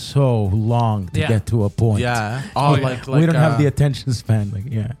take so long to Yeah. get to a point. Yeah. Oh, yeah. like we don't have the attention span. Like,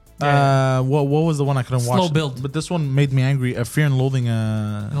 yeah. what was the one I couldn't watch? Slow build. But this one made me angry. Fear and Loathing.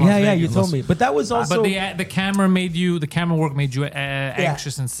 Las Yeah, you Vegas. told me. But that was also But the camera work made you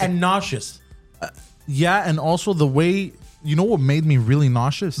anxious and sick. and nauseous. Yeah, and also the way. You know what made me really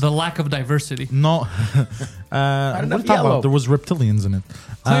nauseous? The lack of diversity. No. What enough are you talking yellow. about? There was reptilians in it.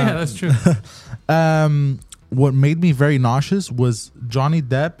 Oh, yeah, that's true. what made me very nauseous was Johnny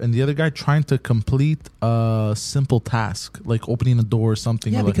Depp and the other guy trying to complete a simple task, like opening a door or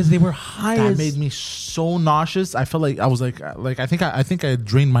something. Yeah, or because they were high. that made me so nauseous. I felt like I was like I think I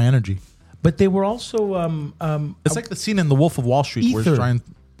drained my energy. But they were also It's like the scene in The Wolf of Wall Street where ether. he's trying.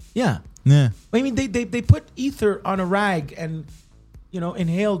 yeah. Yeah. I mean, they put ether on a rag and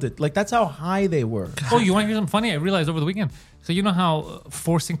inhaled it. Like that's how high they were. Oh, you want to hear something funny? I realized over the weekend. So you know how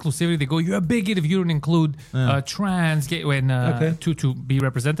forced inclusivity, they go, you're a bigot if you don't include trans, gay, to be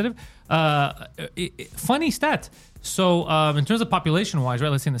representative. Funny stat. So in terms of population-wise,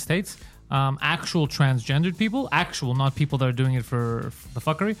 right, let's say in the States, actual transgendered people, not people that are doing it for the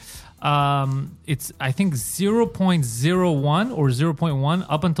fuckery, it's, I think, 0.01 or 0.1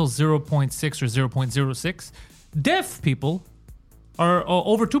 up until 0.6 or 0.06. Deaf people are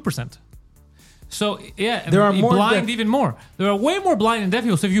over 2%. So, yeah, There are more blind deaf. even more. There are way more blind and deaf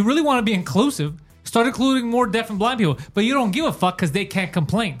people. So if you really want to be inclusive, start including more deaf and blind people. But you don't give a fuck because they can't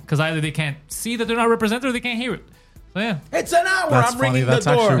complain. Because either they can't see that they're not represented or they can't hear it. So, yeah. It's an hour. That's I'm funny. ringing That's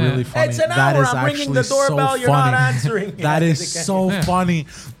the door. actually really funny. It's an That hour. is I'm ringing the actually so doorbell. You're not funny. answering. That is so funny.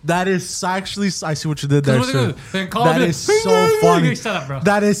 That is actually. I see what you did there, what they sir. do? Then call That them is in. so funny. Shut up, bro.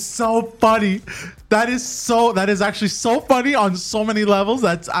 That is so funny. That is actually so funny on so many levels.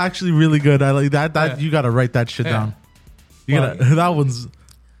 That's actually really good. I like that. That Yeah. you got to write that shit Yeah. down. You gotta. That one's.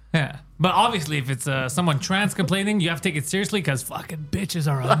 Yeah. But obviously, if it's someone trans complaining, you have to take it seriously because fucking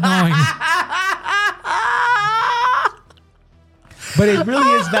bitches are annoying. But it really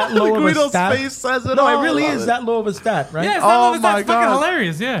is that low of a Guido's stat. face says it No, all. it really I love is it. that low of a stat, right? Yeah, it's Oh that's my fucking God.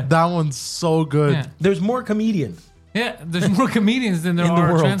 hilarious. Yeah. That one's so good. Yeah. There's more comedians. Yeah, there's more comedians than there In the are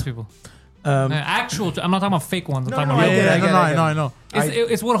world. trans people. I'm not talking about fake ones. I'm talking no, about I real get it, ones. I I know.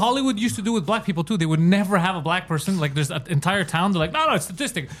 It's what Hollywood used to do with black people too. They would never have a black person. Like there's an entire town. They're like, no, it's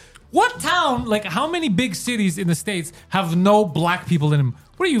statistic. What town? Like how many big cities in the States have no black people in them?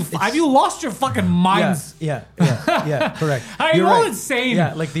 What are you? Have you lost your fucking minds? Yeah, correct. Are you all insane?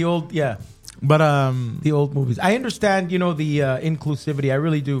 Yeah, like the old, But the old movies. I understand, the inclusivity. I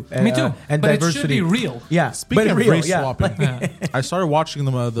really do. Me too. And But diversity. it should be real. Yeah, speaking but of real, race yeah. swapping, I started watching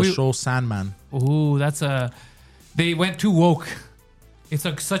the show Sandman. Ooh, they went too woke. It's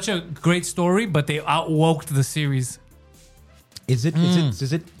such a great story, but they out-woked the series. Is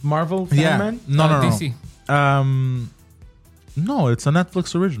it Marvel? Sandman? No. DC. No, it's a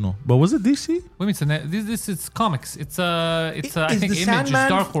Netflix original. But was it DC? What do you mean? This is comics. It's I Is think the Image. It's Sandman-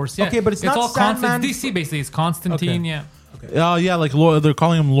 Dark Horse. Yeah. Okay, but it's not all Sandman- It's DC basically. It's Constantine. Okay. Yeah. Yeah, like they're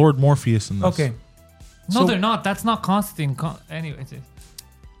calling him Lord Morpheus in this. Okay. No, So- they're not. That's not Constantine. Anyway,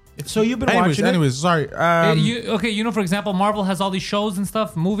 So you've been watching it? Anyways, sorry. for example, Marvel has all these shows and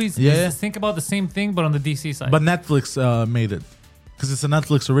stuff, movies. Yeah. Just think about the same thing, but on the DC side. But Netflix made it because it's a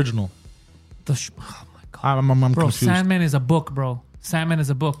Netflix original. Oh my god, I'm bro! confused. Sandman is a book, bro. Sandman is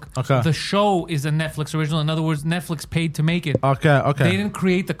a book. Okay. The show is a Netflix original. In other words, Netflix paid to make it. Okay. They didn't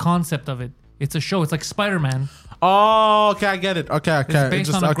create the concept of it. It's a show. It's like Spider-Man. Oh, okay, I get it. Okay. It's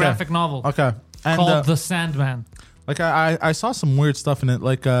based on a graphic novel Okay. And called The Sandman. like I saw some weird stuff in it.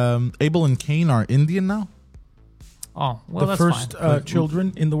 Like Abel and Cain are Indian now. Oh, well, The that's first fine.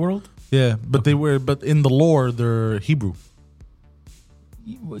 children in the world? Yeah, but but in the lore they're Hebrew.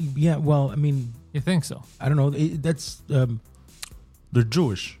 Yeah, well, I mean, You think so? I don't know. That's They're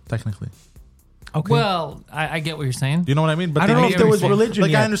Jewish technically. okay. Well, I get what you're saying. You know what I mean? But I don't they know made if there was them religion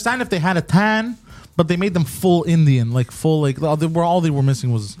Like yet. I understand if they had a tan, but they made them full Indian, like full like all they were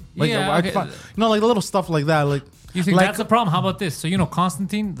missing was like Yeah, okay. like little stuff like that. Like You think Like- that's the problem? How about this? So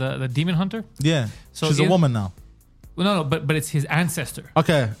Constantine, the demon hunter. yeah, So she's a woman now. Well, no, but it's his ancestor.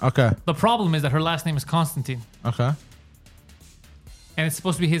 Okay. The problem is that her last name is Constantine, Okay. and it's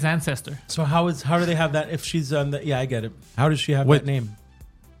supposed to be his ancestor. So how do they have that if she's on the? Yeah, I get it. How does she have Wait. that name?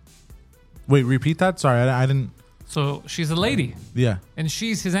 Wait, repeat that. Sorry, I didn't. So she's a lady, Yeah. and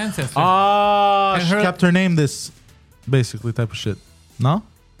she's his ancestor. Ah, And she her- kept her name this, basically type of shit. No,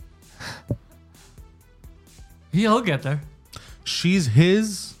 He'll get there. she's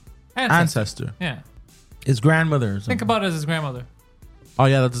his ancestor. Yeah. His grandmother. Or something. Think about it as his grandmother. Oh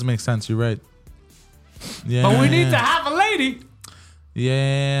yeah, that doesn't make sense. You're right. Yeah. But we need to have a lady.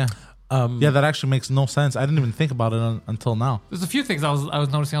 Yeah. Yeah, that actually makes no sense. I didn't even think about it until now. There's a few things I was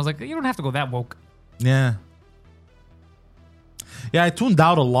noticing. I was like, you don't have to go that woke. Yeah. Yeah, I tuned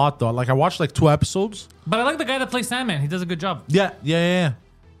out a lot though. Like I watched like 2 episodes. But I like the guy that plays Sandman. He does a good job. Yeah,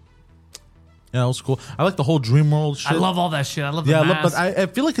 that was cool. I like the whole dream world shit. I love all that shit. I love the Yeah, mask. but I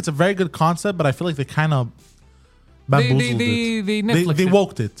feel like it's a very good concept, but I feel like they kind of Bamboozled They it. Netflixed They it.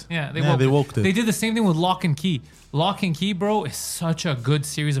 woked it. Yeah, they woked it. They did the same thing with Lock and Key. Lock and Key, bro, is such a good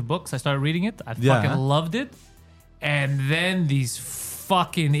series of books. I started reading it. I fucking loved it. And then these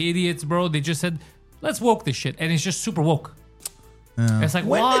fucking idiots, bro, they just said, let's woke this shit. And it's just super woke. Yeah. It's like,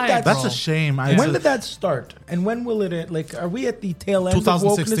 When why? did that- That's bro? a shame. When did that start? And when will it end? Like, are we at the tail end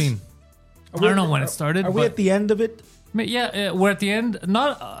 2016. of wokeness? I don't know when it started. Are we but at the end of it? Yeah, we're at the end.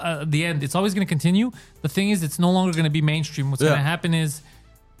 Not the end. It's always going to continue. The thing is, it's no longer going to be mainstream. What's going to happen is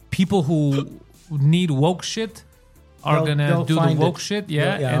people who need woke shit are going to do the woke shit.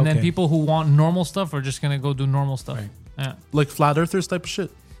 Yeah. And then people who want normal stuff are just going to go do normal stuff. Right. Yeah. Like flat earthers type of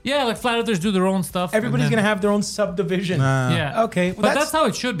shit. Yeah, like flat earthers do their own stuff. Everybody's going to have their own subdivision. Yeah. Okay. But that's how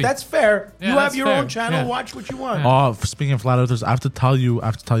it should be. That's fair. Yeah, you have your fair. own channel. Yeah. Watch what you want. Oh, speaking of flat earthers, I have to tell you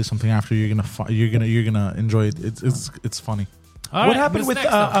something after. You're gonna enjoy it. It's funny. All What right, happened with?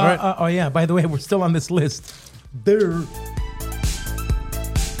 what's next, though? Oh yeah. By the way, we're still on this list. There.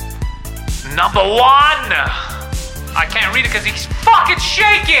 Number 1. I can't read it because he's fucking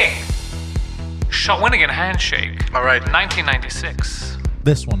shaking. Shawinigan handshake. All right. 1996.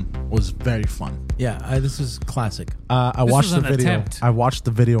 This one was very fun. Yeah, this is classic. I watched was the an video. attempt. I watched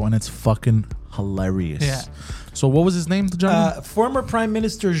the video and it's fucking hilarious. Yeah. So what was his name, the gentleman? Former Prime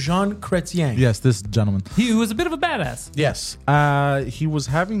Minister Jean Chrétien. Yes, this gentleman. He was a bit of a badass. Yes. He was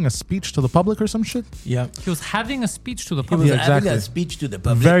having a speech to the public or some shit. Yeah. He was having a speech to the He public. was Yeah, having exactly. a speech to the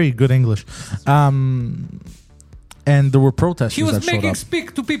public. Very good English. And there were protesters He was that showed making up.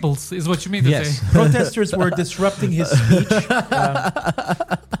 speak to peoples, is what you mean to Yes. say. Protesters were disrupting his speech.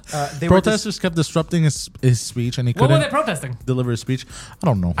 They were Protesters kept disrupting his speech and he What were couldn't they protesting? deliver his speech. I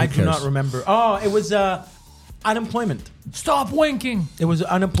don't know. Who I cares? do not remember. Oh, it was unemployment. Stop wanking. It was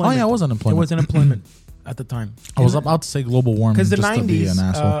unemployment. Oh, yeah, it was unemployment. It was unemployment at the time. I was about to say global warming Because the just to be 90s an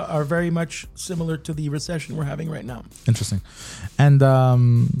asshole. are very much similar to the recession we're having right now. Interesting. And I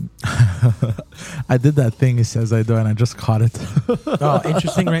did that thing he says I do, and I just caught it. Oh,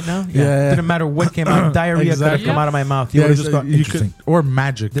 interesting right now? Yeah. Didn't matter what came out. Diarrhea could Exactly. have come out of my mouth. You would have just gone, interesting. or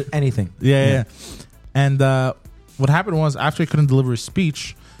magic. Anything. Yeah. And what happened was after he couldn't deliver his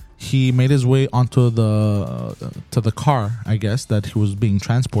speech, he made his way onto the car, I guess, that he was being He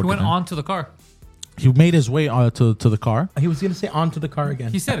transported. went in. on to the car. He made his way to the car. He was going to say onto the car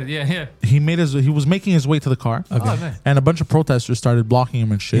again. He said it, yeah. He was making his way to the car. Oh, nice. And a bunch of protesters started blocking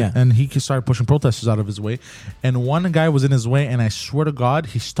him and shit. Yeah. And he started pushing protesters out of his way. And one guy was in his way, and I swear to God,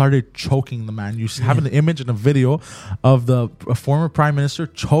 he started choking the man. You have an image and a video of the former prime minister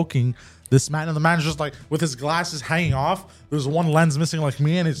choking this man, and the man's just like with his glasses hanging off. There's one lens missing, like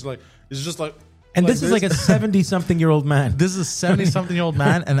me, and it's just like. And this is like a 70-something-year-old man. This is a 70-something-year-old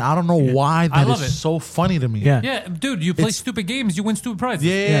man, and I don't know why that love is it. so funny to me. Yeah. Yeah, dude, you play stupid games, you win stupid prizes.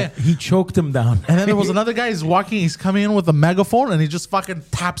 Yeah. He choked him down. And then there was another guy. He's walking. He's coming in with a megaphone, and he just fucking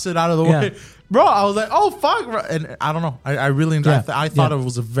taps it out of the Yeah. way. Bro, I was like, "Oh fuck!" Bro. And I don't know. I really enjoyed. Yeah. I thought Yeah. it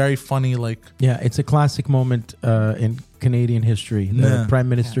was a very funny, like. Yeah, it's a classic moment in Canadian history. The Yeah. Prime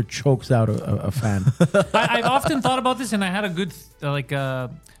Minister chokes out a fan. I've often thought about this, and I had a good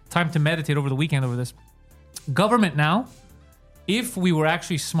time to meditate over the weekend over this. Government now, if we were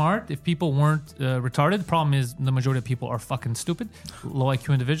actually smart, if people weren't retarded, the problem is the majority of people are fucking stupid, low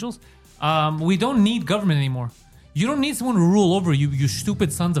IQ individuals. We don't need government anymore. You don't need someone to rule over you, you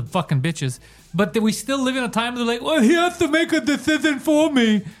stupid sons of fucking bitches. But we still live in a time they're like, well, he has to make a decision for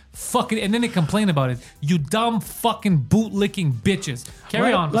me. Fuck it. And then they complain about it. You dumb fucking boot-licking bitches.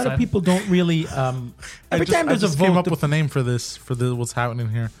 Carry on. A lot of Poseidon. people don't really. Every time I there's a just vote, came up with a name for this. What's happening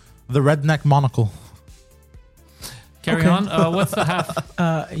here. The redneck monocle. Carry on. What's the half?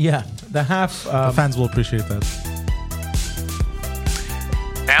 yeah, the half. The fans will appreciate that.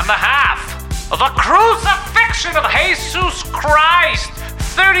 And the half of the crucifixion of Jesus Christ,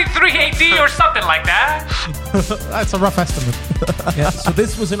 33 AD or something like that. That's a rough estimate. Yeah, so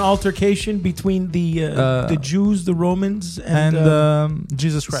this was an altercation between the Jews, the Romans, and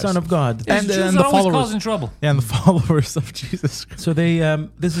Jesus Christ, Son of God. Yes, Jews are always causing trouble. Yeah, and the followers of Jesus Christ. So they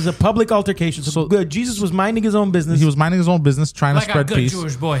this is a public altercation. So Jesus was minding his own business. He was minding his own business, trying Like to a spread good peace.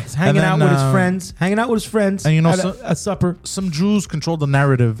 Jewish boy. hanging out and then, with his friends, and you know, at a supper. Some Jews controlled the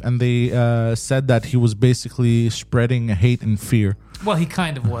narrative, and they said that he was basically spreading hate and fear. Well, he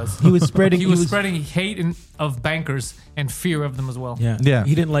kind of was. He was spreading. He was spreading hate of bankers and fear of them as well. Yeah.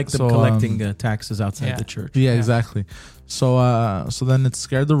 He didn't like them So, collecting taxes outside yeah. the church. Yeah, exactly. So then it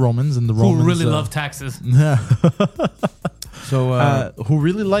scared the Romans, and the Who Romans really love taxes. So who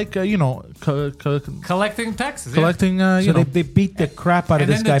really like Collecting taxes. collecting. so they beat the crap out of And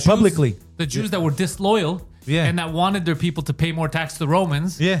this then the guy Jews- publicly. The Jews that were disloyal, Yeah. and that wanted their people to pay more tax to the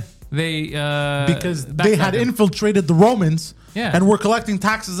Romans. Yeah. They Because they backstabbed had them. infiltrated the Romans Yeah. and were collecting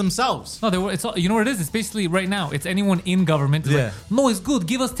taxes themselves. No, they were. It's all, you know what it is. It's basically right now. It's anyone in government. It's Yeah. like, no, it's good.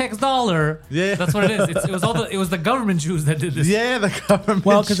 Give us tax dollar. Yeah. That's what it is. It was the government Jews that did this. Yeah, the government.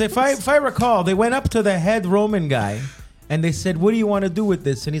 Well, because if I recall, they went up to the head Roman guy and they said, "What do you want to do with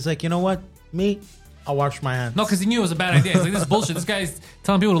this?" And he's like, "You know what? Me, I'll wash my hands." No, because he knew it was a bad idea. He's like, this is bullshit. This guy's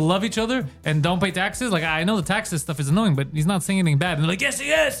telling people to love each other and don't pay taxes. Like, I know the taxes stuff is annoying, but he's not saying anything bad. And they're like, yes, he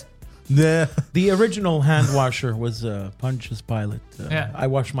is. Yeah. The original hand washer was Pontius Pilate. Yeah. I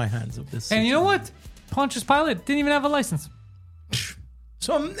wash my hands of this. And you know what? Pontius Pilate didn't even have a license.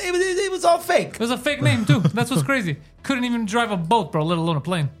 So it was all fake. It was a fake name, too. That's what's crazy. Couldn't even drive a boat, bro, let alone a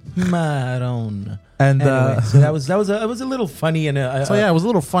plane. Maron. And Anyway, so that was a little funny and so yeah, it was a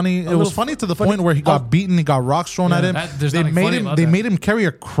little funny. It was funny to the point where he got beaten. He got rocks thrown at him. there's They nothing made funny him. about They that. made him carry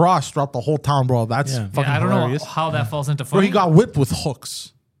a cross throughout the whole town, bro. That's Yeah. fucking I don't hilarious. know how that falls into Where funny. he got whipped with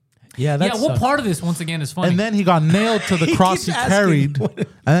hooks, Yeah, that's what part of this, once again, is funny? and then he got nailed to the He cross keeps he asking carried, what- and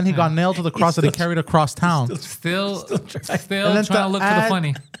then he got nailed to the cross that he still- carried across town. Still And trying then to look for the add-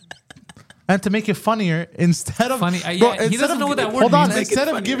 funny. And to make it funnier, instead of Funny, yeah, he instead doesn't of- know what that word Hold on, means. Make it instead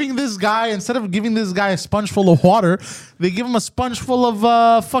of giving this guy a sponge full of water, they give him a sponge full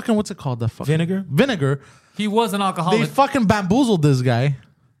of fucking what's it called? The fucking Vinegar? Vinegar. He was an They alcoholic. fucking bamboozled this guy.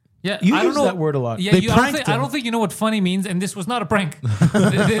 Yeah, You I don't use know that word a lot. Yeah, They I pranked I him. don't think you know what funny means, and this was not a prank.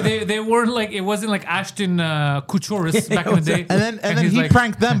 they weren't like, it wasn't like Ashton Kutcheris back in the day. And then he's he like,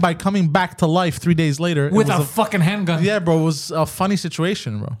 pranked them by coming back to life 3 days later. It with was a fucking handgun. yeah, bro. It was a funny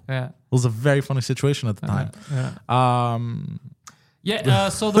situation, bro. Yeah. It was a very funny situation at the time.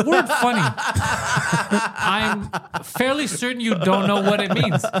 So the word funny, I'm fairly certain you don't know what it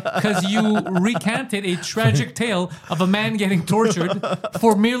means because you recanted a tragic tale of a man getting tortured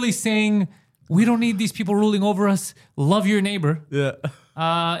for merely saying, we don't need these people ruling over us. Love your neighbor. Yeah.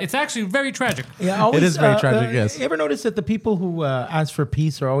 It's actually very tragic. Yeah, always, It is very tragic, yes. You ever notice that the people who ask for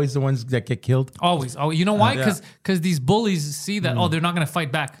peace are always the ones that get killed? Always. Oh, you know why? Because these bullies see that, they're not going to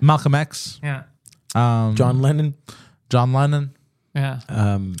fight back. Malcolm X, Yeah. John Lennon. John Lennon, Yeah.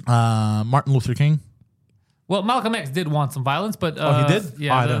 Martin Luther King. Well, Malcolm X did want some violence, but he did?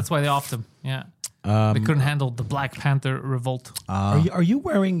 Yeah, I don't. that's why they offed him. Yeah, they couldn't handle the Black Panther revolt. Are you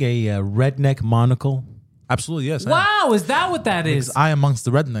wearing a redneck monocle? Absolutely, yes. Wow, is that what that is? I amongst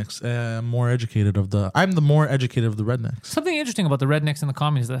the rednecks, I'm more educated of the. I'm the more educated of the rednecks. Something interesting about the rednecks and the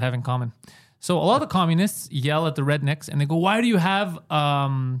communists that have in common. So a lot of the communists yell at the rednecks and they go, "Why do you have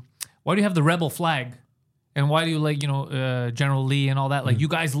the rebel flag? And why do you General Lee and all that? Like you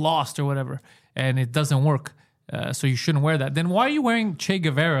guys lost or whatever, and it doesn't work." So you shouldn't wear that. Then why are you wearing Che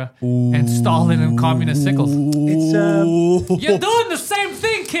Guevara and Stalin and communist sickles? It's You're doing the same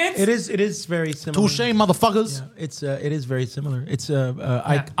thing, kids. it is very similar. Touche, motherfuckers. Yeah, it is very similar. It's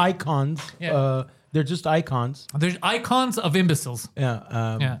icons. Yeah. They're just icons. There's icons of imbeciles.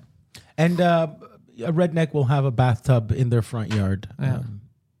 Yeah. Yeah. And a redneck will have a bathtub in their front yard. Yeah.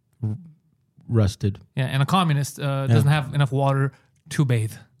 Rusted. Yeah, and a communist doesn't have enough water to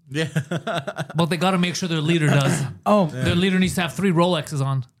bathe. Yeah. But they got to make sure their leader does. Their leader needs to have 3 Rolexes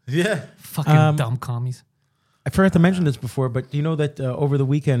on. Yeah. Fucking dumb commies. I forgot to mention this before, but do you know that over the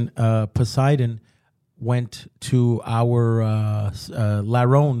weekend, Poseidon went to our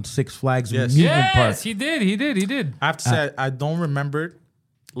Laronde Six Flags Yes. amusement park. Yes, he did. I have to say, I don't remember it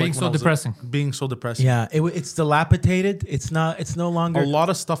Being so depressing. Being so depressing. Yeah, it's dilapidated. It's no longer. A lot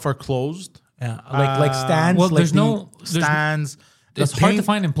of stuff are closed. Yeah, like stands. Well, like there's the- no... Stands. The It's hard to paint-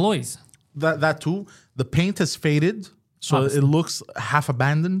 find employees. That too. The paint has faded, so Obviously. it looks half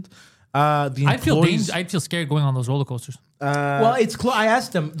abandoned. The I'd feel employees. I'd feel scared going on those roller coasters. Well, it's I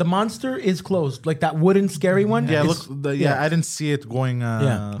asked them. The monster is closed, like that wooden scary one. Yeah, It's- look. I didn't see it going.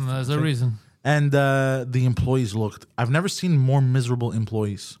 Yeah. There's a reason. And the employees looked. I've never seen more miserable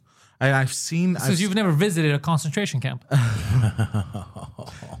employees. I've seen. Because you've never visited a concentration camp.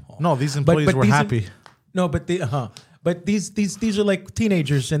 No, these employees were these- happy. No, but these are like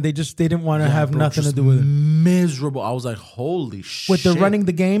teenagers, and they didn't want to have Bro, nothing to just do with it. Miserable. I was like, holy shit. What they're running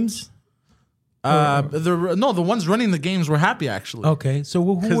the games? The ones running the games were happy actually. Okay, so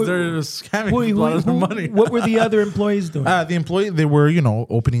who Because were- they're scamming who- people out of their who- money. What were the other employees doing? The employee, they were,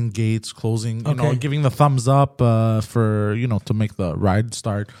 opening gates, closing, Okay. giving the thumbs up for, to make the ride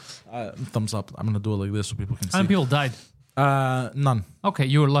start. Thumbs up. I'm going to do it like this so people can How many see. people died? None. Okay,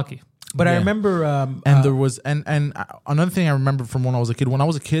 you were lucky. But I yeah. remember, And there was, and another thing I remember from when I was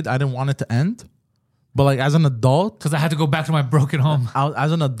a kid, I didn't want it to end. But like as an adult, Because I had to go back to my broken home.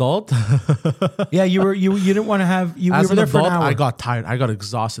 as an adult, Yeah, you didn't want to have you as were an there for an adult, hour. I got tired. I got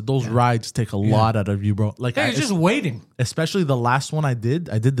exhausted. Those rides take a lot out of you, bro. Like Hey, it's just waiting. especially the last one I did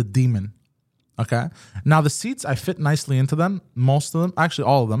the demon. Okay. Now the seats, I fit nicely into them. Most of them, actually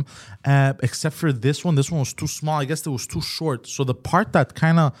all of them, except for this one. This one was too small. I guess it was too short. So the part that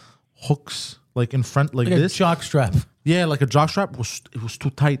kind of hooks like in front, like like this, a jock strap. yeah, like a jockstrap, was too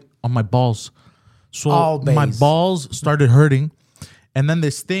tight on my balls. So Always. my balls started hurting. And then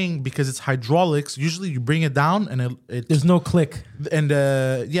this thing, because it's hydraulics, usually you bring it down and it There's no click. and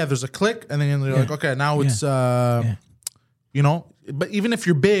yeah, there's a click, and then you're like, okay, now it's you know. But even if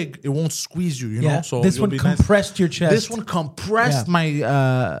you're big, it won't squeeze you. You know. So this you'll one be nice. compressed your chest. This one compressed Yeah.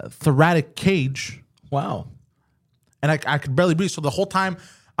 my thoracic cage, Wow. and I could barely breathe. So the whole time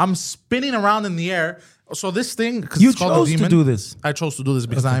I'm spinning around in the air. So this thing, because You it's called the chose to demon, do this. I chose to do this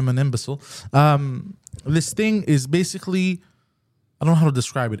because I'm an imbecile. This thing is basically, I don't know how to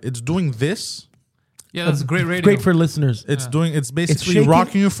describe it. It's doing this. Yeah, that's great radio. Great for listeners. It's basically shaking?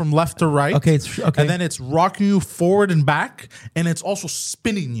 rocking you from left to right. Okay, it's okay. And then it's rocking you forward and back, and it's also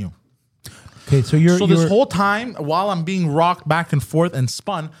spinning you. Okay, so you're So this whole time, while I'm being rocked back and forth and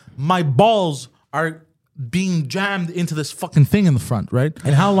spun, my balls are being jammed into this fucking thing in the front, right?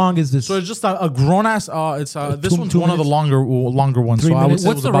 and how long is this? So it's just a grown ass. It's this one's 2 one of the minutes? longer ones. 3 So I would minutes? say it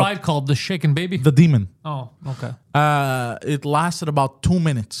What's was the about ride called? The Shaken Baby? The Demon. Oh, okay. It lasted about 2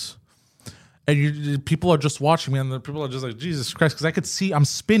 minutes, and people are just watching me, and the people are just like, Jesus Christ, because I could see I'm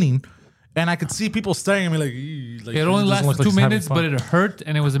spinning, and I could see people staring at me like, "Eee," like It only doesn't lasted look like 2 he's having minutes, fun. but it hurt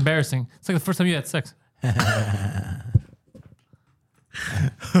and it was embarrassing. It's like the first time you had sex.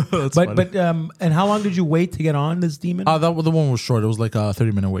 but and how long did you wait to get on this demon? The one was short. It was like a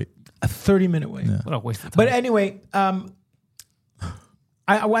 30-minute wait. A 30-minute wait. What a waste of time. But anyway,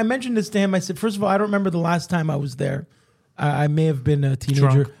 I mentioned this to him. I said, first of all, I don't remember the last time I was there. I may have been a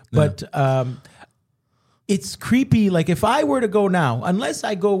teenager, Drunk. but it's creepy. Like if I were to go now, unless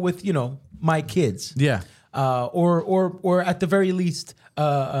I go with my kids, Yeah. or at the very least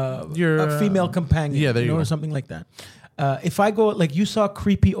Your, a female companion, yeah, there you or go. something like that. If I go, like you saw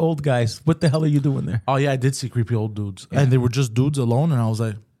creepy old guys, what the hell are you doing there? Oh yeah, I did see creepy old dudes, and they were just dudes alone, and I was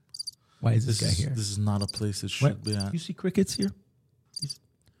like, Why is this guy "This here? is not a place it What? should be at." You see crickets here?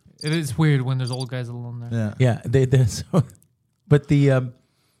 it is weird when there's old guys alone there. Yeah. Yeah, they're so. But you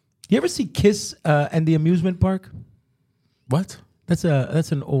ever see Kiss and the Amusement Park? What? That's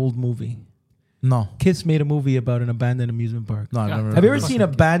an old movie. No. Kiss made a movie about an abandoned amusement park. No, I've Yeah. never. Have you ever seen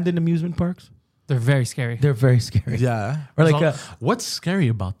abandoned amusement parks? They're very scary. They're very scary. Yeah. Or like What's scary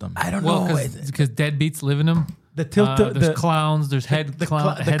about them? I don't Well, know. because deadbeats live in them. The tilt, There's clowns. There's the heads of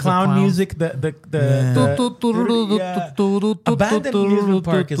clown clowns. music, the abandoned amusement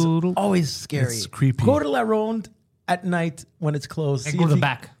park is always scary. It's creepy. Go to La Ronde at night when it's closed. And See go if to the you-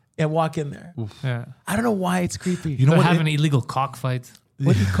 back. and walk in there. Yeah. I don't know why it's creepy. You know They're what? having illegal cockfights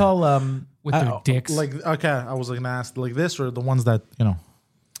What do you call with their dicks. Like okay, I was like gonna ask like this or the ones that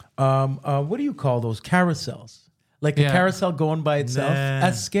what do you call those carousels? Like a Yeah. carousel going by itself. Nah.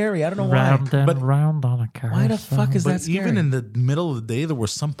 That's scary. I don't know round why. and But round on a carousel. why the fuck is that But scary? even in the middle of the day, there were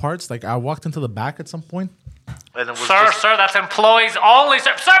some parts like I walked into the back at some point, and it was Sir, that's employees only.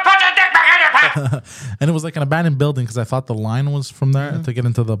 Sir, put your dick back in your pants. and it was like an abandoned building because I thought the line was from there to get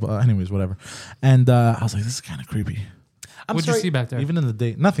into the. Anyways, whatever. And I was like, this is kind of creepy. I'm What'd sorry. you see back there? Even in the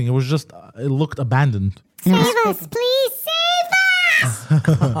day, nothing. It was just it looked abandoned.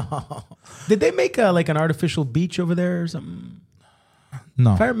 Did they make like an artificial beach over there or something?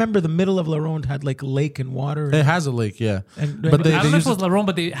 No, If I remember, the middle of La Ronde had like lake and water. it has a lake, yeah. And- but they I don't know if use it was La Ronde,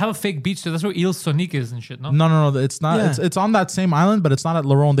 but they have a fake beach there. That's where Ile Sonique is and shit, no? no, it's not. Yeah. It's on that same island, but it's not at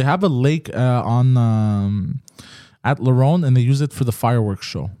La Ronde. They have a lake on at La Ronde, and they use it for the fireworks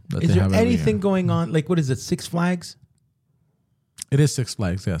show. That Is they there have every anything year. going on? Like, what is it? Six Flags? It is Six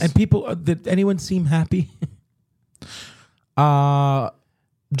Flags, yes. And people, did anyone seem happy?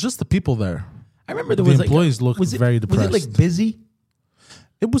 Just the people there. I remember there The was employees looked very Was it like depressed. busy?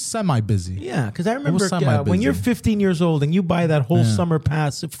 It was semi-busy. Yeah, because I remember semi-busy. when you're 15 years old and you buy that whole summer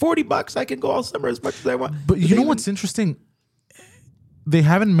pass, $40, I can go all summer as much as I want. But you know what's interesting? They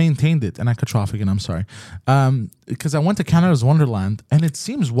haven't maintained it, and I cut you off again. I'm sorry, because I went to Canada's Wonderland, and it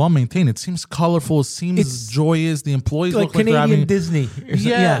seems well maintained. It seems colorful. It seems It's joyous. The employees like look like they're Canadian having. Disney. Or something.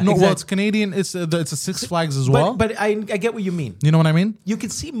 Yeah, no, well, exactly. it's Canadian. It's a Six Flags as well. But I get what you mean. You know what I mean? You can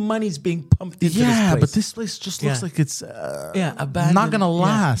see money's being pumped into this Yeah, place. but this place just looks Yeah. like it's abandoned. not gonna Yeah,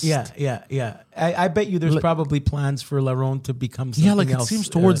 last. Yeah. I bet you there's probably plans for Laron to become something like else. it seems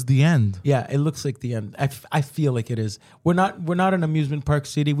towards the end. Yeah, it looks like the end. I feel like it is. We're not an amusement park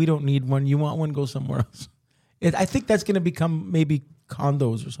city. We don't need one. You want one? Go somewhere else. I think that's going to become maybe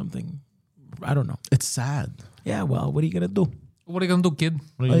condos or something. I don't know. It's sad. Yeah, well, what are you going to do? What are you gonna do, kid?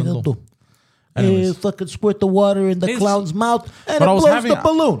 What are you gonna do? Fucking squirt the water in the It's- clown's mouth and But it I was blows having- the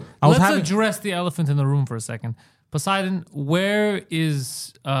balloon. Let's address the elephant in the room for a second. Poseidon, where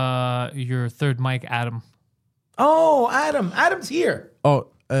is your third mic, Adam? Oh, Adam. Adam's here. Oh,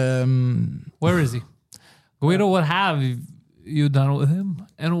 Where is he? Guido, what have you done with him?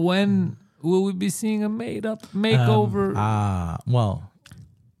 And when will we be seeing a made-up makeover? well,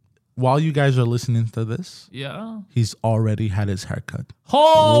 while you guys are listening to this, Yeah. he's already had his haircut.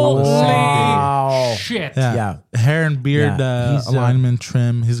 Holy shit. Yeah. Hair and beard Yeah, he's, alignment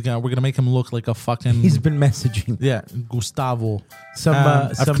trim. We're gonna make him look like a fucking. He's been messaging. yeah, Gustavo. Some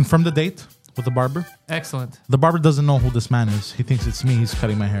I've confirmed the date with the barber. Excellent. The barber doesn't know who this man is. He thinks it's me. He's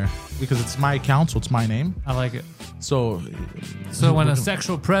cutting my hair because it's my account, so it's my name. I like it. So So when a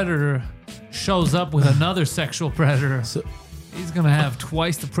sexual predator shows up with another sexual predator, he's going to have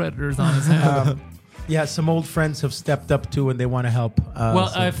twice the predators on his hand. Yeah, some old friends have stepped up too, and they want to help.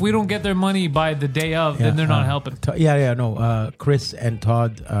 If we don't get their money by the day of, then they're not helping. Chris and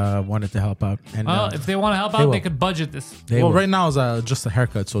Todd wanted to help out, and If they want to help they out, will. they could budget this. they well, will. right now is just a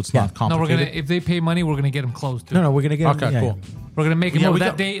haircut, so it's not No, complicated. if they pay money, we're gonna get them closed. Too. No, we're gonna get Okay, him, cool. We're gonna make him Yeah, know we that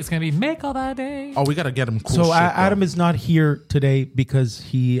got- day. It's gonna be make all that day. Oh, we gotta get him cool. So shit, Adam though. is not here today because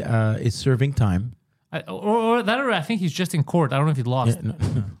he is serving time. Or I think he's just in court. I don't know if he lost.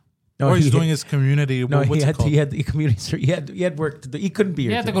 No, or he's he- doing his community. No, what's he it had called? he had the community. He had work to do. He couldn't be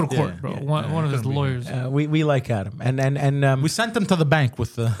here. He had to go to today. court, bro. One of his lawyers. We like Adam, and We sent him to the bank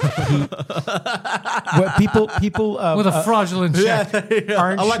with the people with a fraudulent check.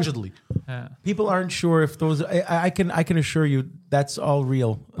 aren't allegedly. people aren't sure if those. I can assure you that's all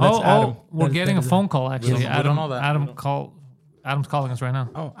real. That's Adam. We're That- getting that a is- phone call actually. We don't know that. Adam's calling us right now.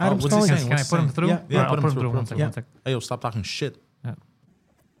 Oh, Adam's what's he calling saying? us. Can I put him through? Yeah. All right, I'll put him through. One second. Yeah. One second. Hey, yo, stop talking shit.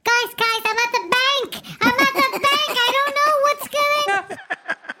 Guys, I'm at the bank. I'm at the bank. I don't know what's going on.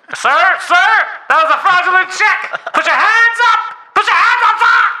 Sir, that was a fraudulent check. Put your hands up. Put your hands up,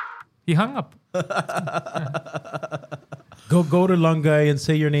 sir. He hung up. Go to Lungai and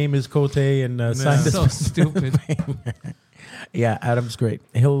say your name is Cote and sign this. So stupid. Yeah, Adam's great.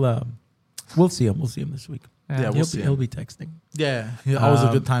 He'll we'll see him. We'll see him this week. Yeah, we'll see. He'll be texting. Yeah, always a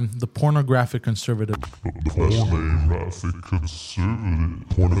good time. The pornographic conservative. Pornographic conservative.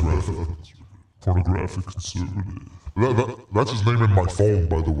 Pornographic conservative. That's his name in my phone,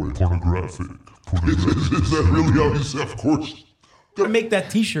 by the way. Pornographic. Is that really how you say? Of course. Gonna make that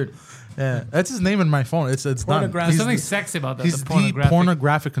T-shirt. Yeah, that's his name in my phone. It's done. Pornographic. There's He's something the- sexy about that. He's The the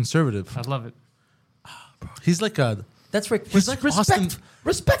pornographic conservative. I love it. He's like a. That's right. He's like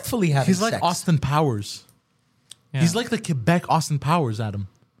respectfully having. He's like sex. Austin Powers. Yeah. He's like the Quebec Austin Powers, Adam.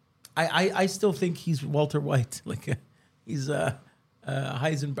 I still think he's Walter White. He's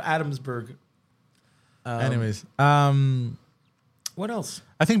Adamsberg. Anyways, What else?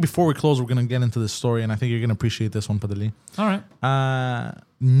 I think before we close, we're gonna get into this story, and I think you're gonna appreciate this one, Padali. All right.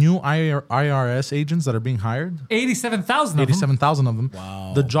 New IRS agents that are being hired. 87,000 of them. 87,000 of them.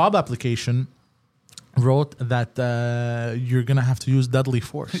 Wow. The job application wrote that you're gonna have to use deadly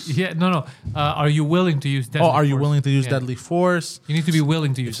force. Yeah, no. Are you willing to use deadly Are you force? willing to use Yeah. deadly force? You need to be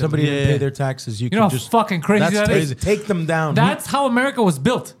willing to use Somebody deadly didn't Yeah. pay their taxes. You You know can how just fucking crazy That's that crazy. is? take them down. That's how America was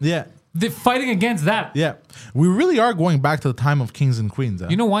built. Yeah. They're fighting against that. Yeah. We really are going back to the time of kings and queens.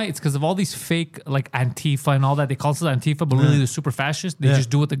 You know why? It's because of all these fake, like Antifa and all that. They call themselves Antifa, but really they're super fascist. They Yeah. just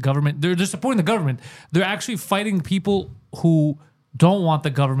do what the government. They're supporting the government. They're actually fighting people who don't want the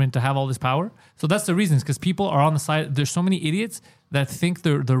government to have all this power. So that's the reason. Because people are on the side. There's so many idiots that think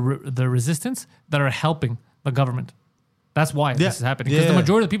they're the resistance that are helping the government. That's why this is happening. Because the Yeah.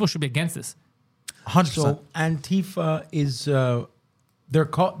 majority of the people should be against this. 100%. So Antifa is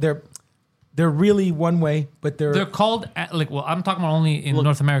they're really one way, but They're called I'm talking about only in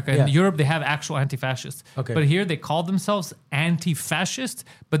North America. yeah. In Europe, they have actual anti-fascists. Okay. But here they call themselves anti-fascist,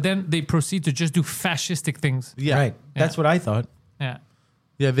 but then they proceed to just do fascistic things. yeah. right. That's what I thought. Yeah.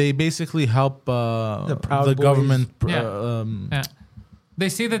 Yeah, they basically help Proud the Boys. government. Yeah. Yeah. They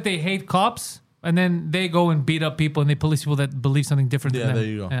say that they hate cops, and then they go and beat up people, and they police people that believe something different Yeah, than them.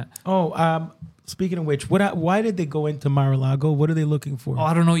 there you go. Yeah. Oh, speaking of which, why did they go into Mar-a-Lago? What are they looking for? Oh,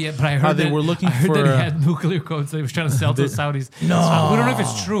 I don't know yet, but I heard they that, were looking I heard for, that he had nuclear codes that he was trying to sell to the Saudis. No, we don't know if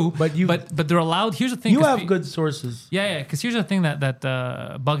it's true, But but they're allowed. Here's the thing: you 'cause have good sources. Yeah, because here's the thing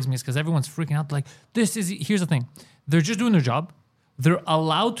that bugs me is because everyone's freaking out. Like, here's the thing. They're just doing their job. they're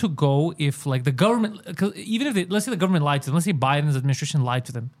allowed to go if like the government, cause even if let's say the government lied to them, let's say Biden's administration lied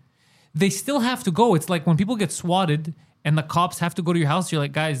to them, they still have to go. It's like when people get swatted and the cops have to go to your house, you're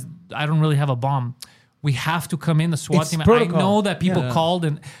like, guys, I don't really have a bomb. We have to come in, the SWAT It's team. protocol. I know that people Yeah. called,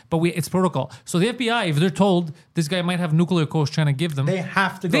 but it's protocol. So the FBI, if they're told this guy might have nuclear codes trying to give them, They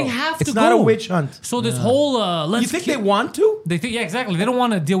have to go. They have to It's go. not a witch hunt. So this whole let's You think they want to? They think, yeah, exactly. They don't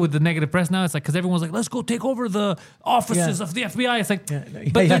want to deal with the negative press now. It's like, because everyone's like, let's go take over the offices Yeah. of the FBI. It's like, Yeah,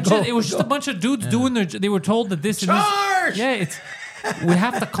 but yeah, they're go, it was just go. a bunch of dudes doing they were told that this Charge! is. Yeah, it's, we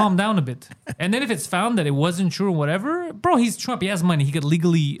have to calm down a bit. And then if it's found that it wasn't true or whatever, bro, he's Trump. He has money. He could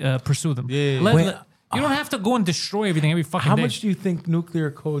legally pursue them. Yeah. You don't have to go and destroy everything every fucking How day. much do you think nuclear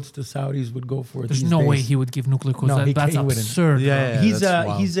codes to Saudis would go for? There's these no days? way he would give nuclear codes. No, That's he wouldn't. absurd. Yeah, bro. He's that's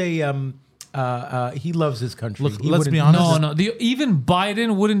wild. he loves his country. Look, He let's be wouldn't- honest. No. Even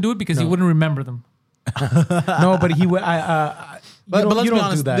Biden wouldn't do it because he wouldn't remember them. No, but he would. But let's you be don't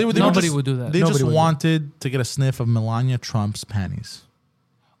honest. do that. They were Nobody just- would do that. They Nobody just would. wanted to get a sniff of Melania Trump's panties.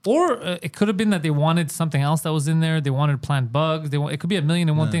 Or it could have been that they wanted something else that was in there. They wanted to plant bugs. It could be a million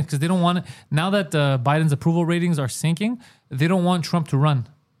and one things because they don't want it. Now that Biden's approval ratings are sinking, they don't want Trump to run.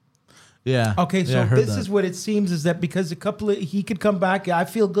 Yeah. Okay, so Yeah, I heard this that. is what it seems is that because he could come back. I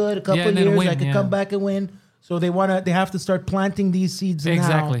feel good. A couple Yeah, of and then years, win, I could yeah. come back and win. So they have to start planting these seeds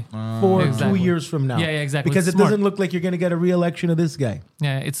Exactly. now for Exactly. 2 years from now. Yeah, exactly. Because It's it smart. doesn't look like you're going to get a re-election of this guy.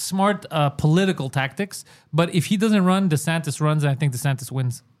 Yeah, it's smart political tactics. But if he doesn't run, DeSantis runs, and I think DeSantis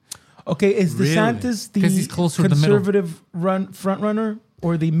wins. Okay, is Really? DeSantis the 'Cause he's closer to the middle. conservative front runner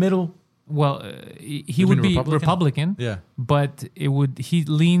or the middle? Well, he You would mean be Republican? Republican. Yeah. But he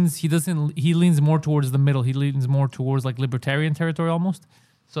leans more towards the middle. He leans more towards like libertarian territory almost.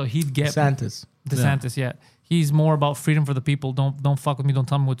 So he'd get DeSantis. yeah. He's more about freedom for the people. Don't fuck with me. Don't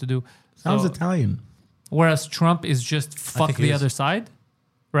tell me what to do. Sounds So- Italian. Whereas Trump is just fuck think he the is. other side,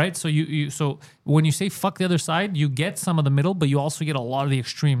 right? So so when you say fuck the other side, you get some of the middle, but you also get a lot of the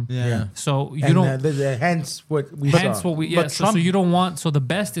extreme. Yeah. So you And don't. hence what we Hence saw. what we yeah. But So you don't want. So the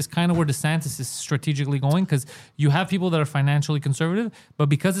best is kind of where DeSantis is strategically going because you have people that are financially conservative, but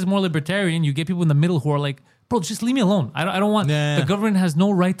because it's more libertarian, you get people in the middle who are like, bro, just leave me alone. I don't want Yeah. the government has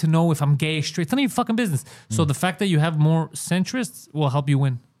no right to know if I'm gay, straight. It's none of your fucking business. So the fact that you have more centrists will help you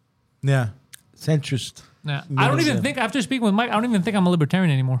win. Yeah. Centrist. Yeah. I don't even think after speaking with Mike, I don't even think I'm a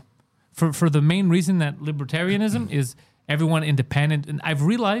libertarian anymore. For the main reason that libertarianism is everyone independent, and I've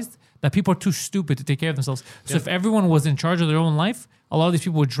realized that people are too stupid to take care of themselves. So if everyone was in charge of their own life, a lot of these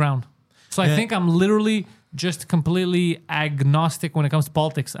people would drown. So I think I'm literally just completely agnostic when it comes to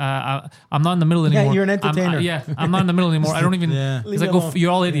politics. I'm not in the middle anymore. you're an entertainer. I'm not in the middle anymore. I don't even. Yeah. It's like, oh,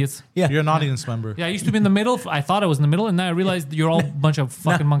 you're all idiots. Yeah. You're an audience member. Yeah, I used to be in the middle. I thought I was in the middle, and now I realized you're all a bunch of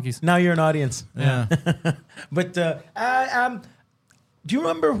fucking monkeys. Now you're an audience. Yeah. But do you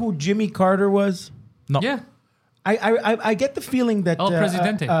remember who Jimmy Carter was? No. Yeah. I get the feeling that El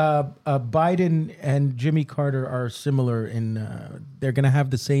Presidente. Biden and Jimmy Carter are similar in they're going to have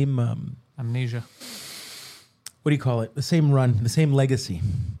the same Amnesia. what do you call it? The same run, the same legacy.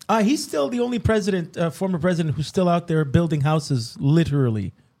 He's still the only former president who's still out there building houses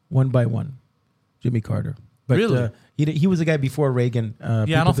literally one by one. Jimmy Carter. But Really? he was a guy before Reagan.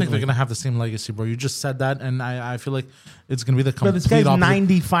 Yeah, I don't think they're gonna have the same legacy, bro. You just said that, and I feel like it's gonna be the Bro, complete this guy's opposite.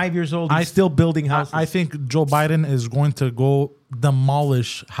 95 years old. He's still building houses. I think Joe Biden is going to go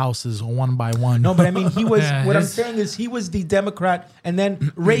demolish houses one by one. No, but I mean, he was. Yeah, what I'm his- saying is, he was the Democrat, and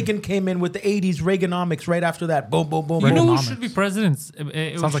then Reagan came in with the '80s Reaganomics. Right after that, boom, boom, boom. You know boom. who should be presidents?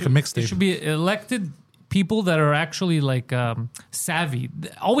 Sounds like a mixtape. It should be elected people that are actually like savvy.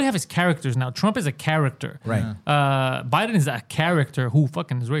 All we have is characters now. Trump is a character. Right. Biden is a character who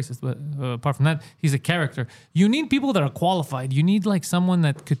fucking is racist. But apart from that, he's a character. You need people that are qualified. You need like someone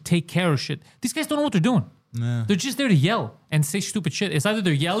that could take care of shit. These guys don't know what they're doing. They're just there to yell and say stupid shit. It's either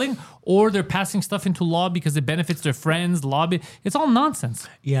they're yelling or they're passing stuff into law because it benefits their friends, lobby. It's all nonsense.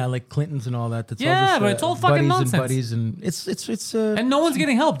 Yeah, like Clintons and all that. That's Yeah, all just, but it's all fucking buddies nonsense. And buddies, and it's. And no one's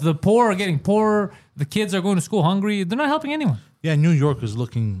getting helped. The poor are getting poorer. The kids are going to school hungry. They're not helping anyone. Yeah, New York is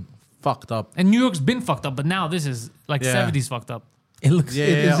looking fucked up. And New York's been fucked up, but now this is like Yeah. 70s fucked up. It looks. Yeah,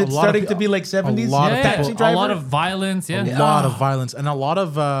 Is yeah, it a lot starting of- to be like 70s? a lot of Yeah, Taxi people- driver? a lot of violence. Yeah. A lot of violence and a lot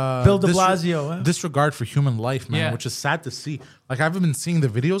of Bill de Blasio, huh? disregard for human life, man, Yeah. which is sad to see. Like I've been seeing the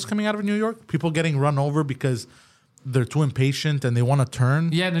videos coming out of New York, people getting run over because they're too impatient and they want to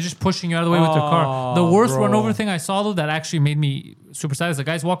turn. Yeah, and they're just pushing you out of the way with their car. The worst bro. run over thing I saw though that actually made me super sad is the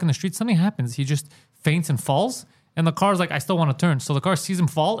guy's walking the street, something happens. He just faints and falls, and the car's like, I still want to turn. So the car sees him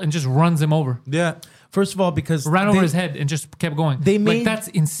fall and just runs him over. Yeah. First of all, because Ran over they- his head and just kept going. they like made- that's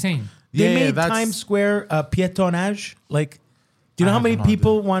insane. They Yeah, made that's- Times Square piétonage. Like, Do you know I how many have no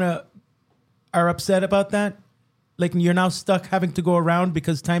people are upset about that? Like you're now stuck having to go around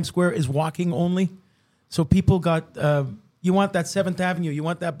because Times Square is walking only. So people got, you want that 7th Avenue, you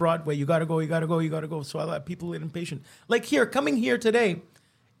want that Broadway, you got to go. So a lot of people get impatient. Like coming here today,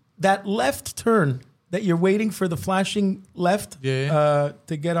 that left turn that you're waiting for the flashing left to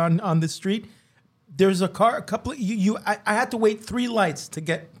get on the street. There's a car, a couple of, I had to wait 3 lights to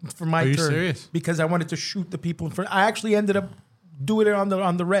get for my turn. Are you serious? Because I wanted to shoot the people in front. I actually ended up doing it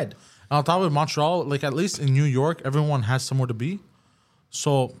on the red. On top of Montreal, like at least in New York, everyone has somewhere to be.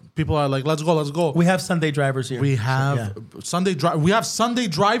 So people are like, let's go. We have Sunday drivers here. We have We have Sunday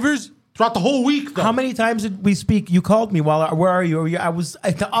drivers throughout the whole week. Though. How many times did we speak? You called me where are you?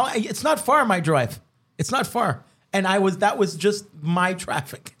 It's not far, my drive. It's not far. And that was just my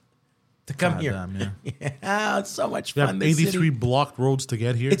traffic to come here. Damn, Yeah, it's so much We fun. have This 83 city. blocked roads to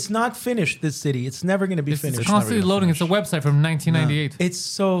get here. It's not finished, this city. It's never going to be It's finished. constantly loading. It's a website from 1998. It's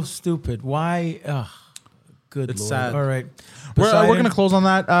so stupid. Why? Good It's Lord. sad. All right. We're Poseidon? going to close on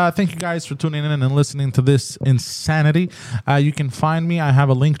that. Thank you guys for tuning in and listening to this insanity. You can find me. I have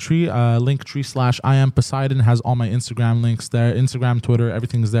a Linktree. Linktree/I am Poseidon has all my Instagram links there. Instagram, Twitter,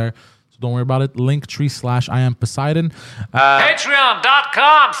 everything's there. So don't worry about it. Linktree/I am Poseidon.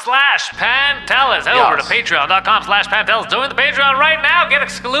 Patreon.com/Pantelis. Head over to patreon.com/Pantelis. Join the Patreon right now. Get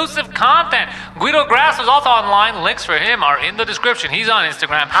exclusive content. Guido Grass is also online. Links for him are in the description. He's on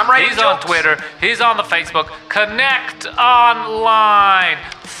Instagram. He's on Twitter. He's on the Facebook. Connect online.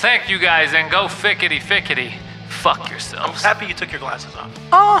 Thank you guys and go fickety. Fuck yourselves. Happy you took your glasses off.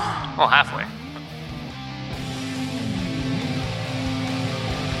 Well, halfway.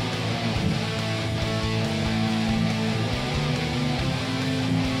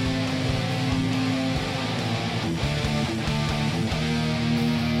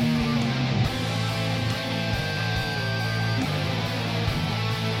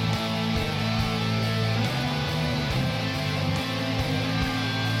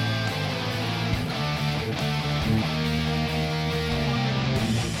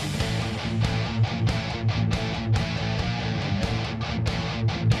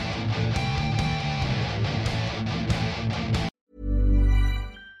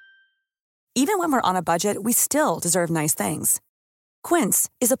 Even when we're on a budget, we still deserve nice things. Quince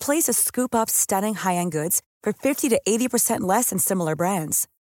is a place to scoop up stunning high-end goods for 50 to 80% less than similar brands.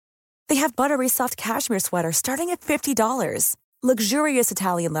 They have buttery soft cashmere sweaters starting at $50, luxurious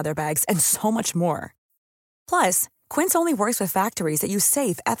Italian leather bags, and so much more. Plus, Quince only works with factories that use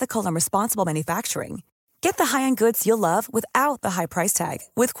safe, ethical, and responsible manufacturing. Get the high-end goods you'll love without the high price tag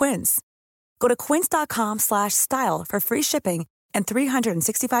with Quince. Go to quince.com/style for free shipping and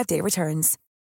 365-day returns.